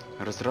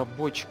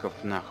разработчиков,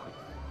 нахуй.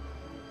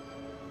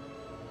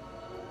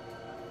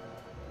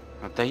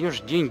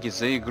 Отдаешь деньги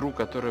за игру,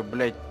 которая,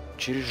 блядь,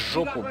 через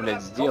жопу,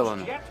 блядь,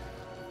 сделана.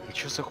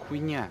 Чё за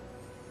хуйня?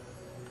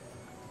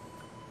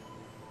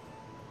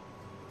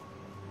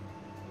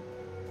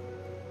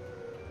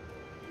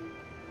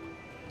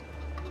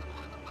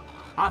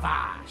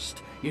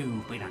 Avast!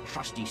 You've been a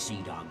trusty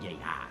sea dog, ye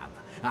have.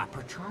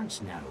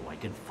 Perchance now I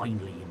can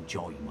finally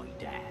enjoy my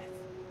death.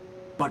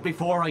 But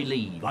before I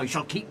leave, I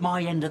shall keep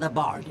my end of the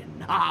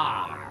bargain.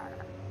 Arr!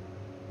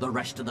 The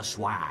rest of the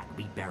swag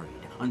be buried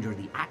under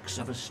the axe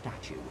of a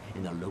statue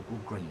in the local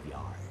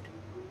graveyard.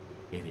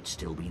 If it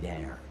still be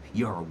there,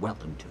 you're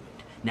welcome to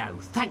it. Now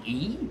thank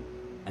ye,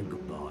 and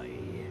goodbye.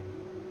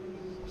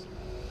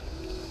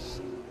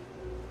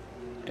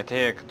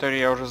 Это который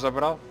я уже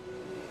забрал?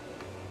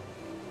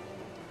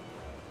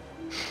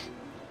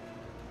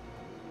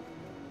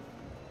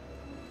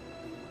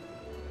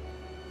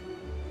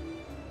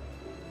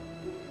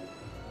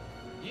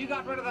 You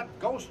got rid of that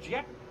ghost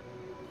yet?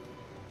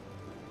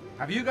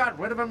 Have you got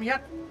rid of him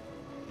yet?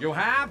 You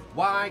have?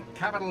 Why,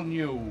 capital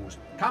news.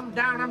 Come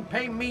down and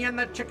pay me and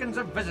the chickens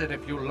a visit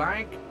if you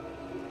like.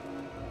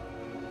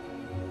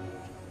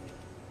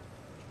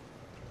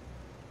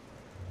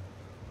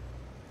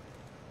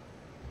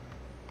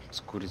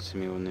 С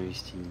курицами его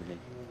навестить, блядь.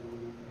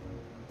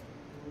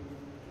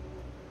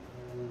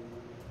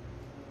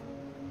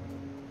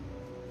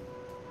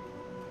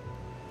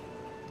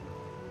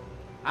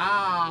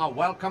 Ah,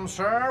 welcome,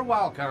 sir,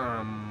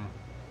 welcome.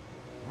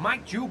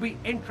 Might you be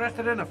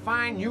interested in a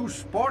fine new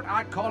sport?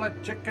 I call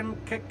it chicken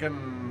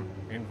kicking.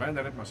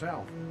 Invented it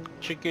myself.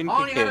 Chicken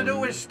All you gotta kicking.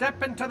 do is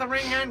step into the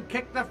ring and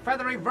kick the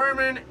feathery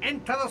vermin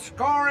into the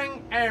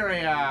scoring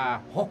area.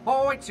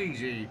 Ho, it's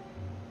easy.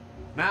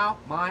 Now,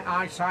 my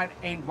eyesight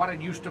ain't what it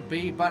used to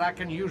be, but I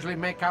can usually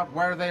make out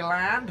where they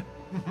land.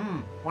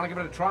 Wanna give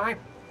it a try?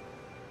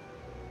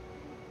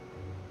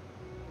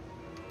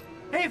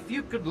 If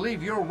you could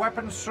leave your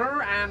weapons,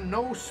 sir, and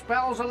no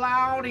spells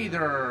allowed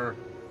either.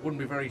 Wouldn't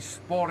be very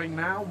sporting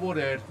now, would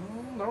it?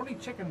 They're only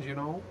chickens, you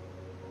know.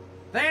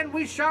 Then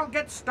we shall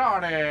get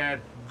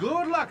started.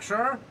 Good luck,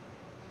 sir.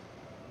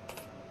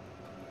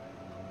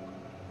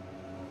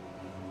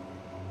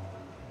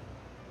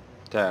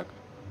 Так.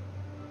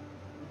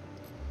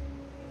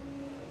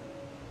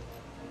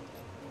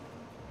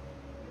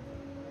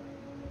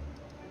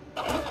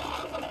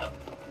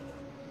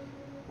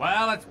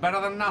 Well, it's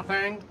better than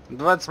nothing.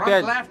 25.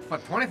 Front left for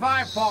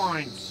 25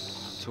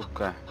 points.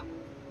 Сука.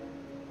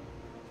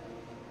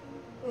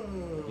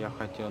 Я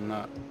хотел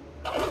на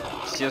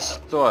все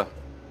 100.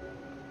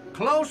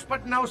 Close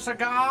but no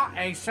cigar.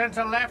 A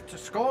center left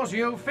scores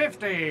you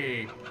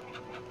 50.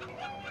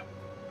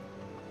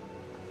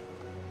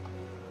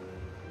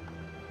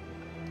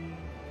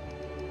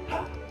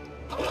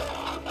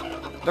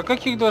 Да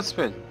каких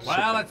 25?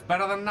 Well, it's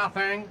better than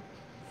nothing.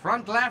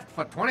 Front left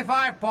for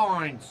 25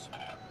 points.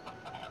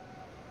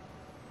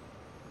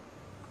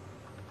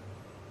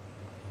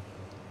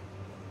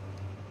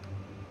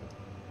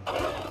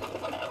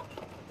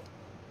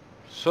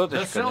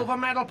 The silver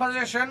medal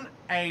position,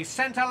 a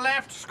center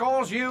left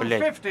scores you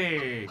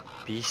 50.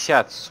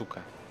 50,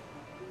 сука.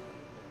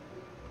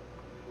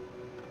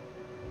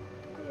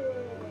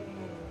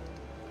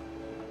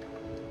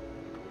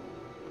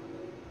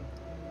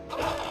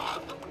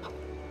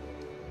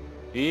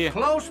 И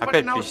Close but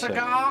опять no 50.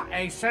 cigar,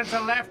 a center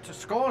left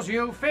scores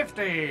you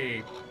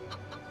 50.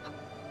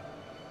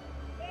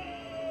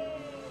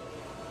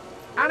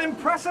 An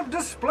impressive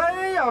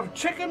display of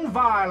chicken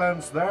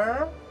violence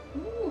there.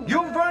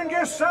 You've earned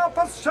yourself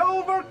a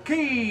silver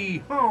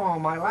key. Oh,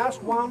 my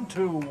last one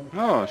too.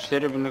 О,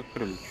 серебряный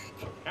ключ.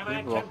 Can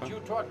I tempt you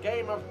to a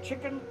game of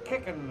chicken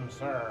kicking,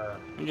 sir?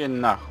 Иди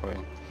нахуй.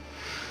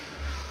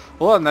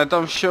 Ладно, на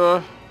этом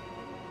все.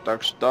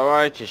 Так что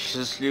давайте,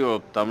 счастливо,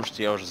 потому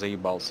что я уже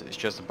заебался. Если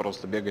честно,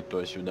 просто бегать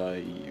туда-сюда,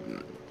 и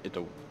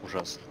это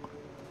ужасно.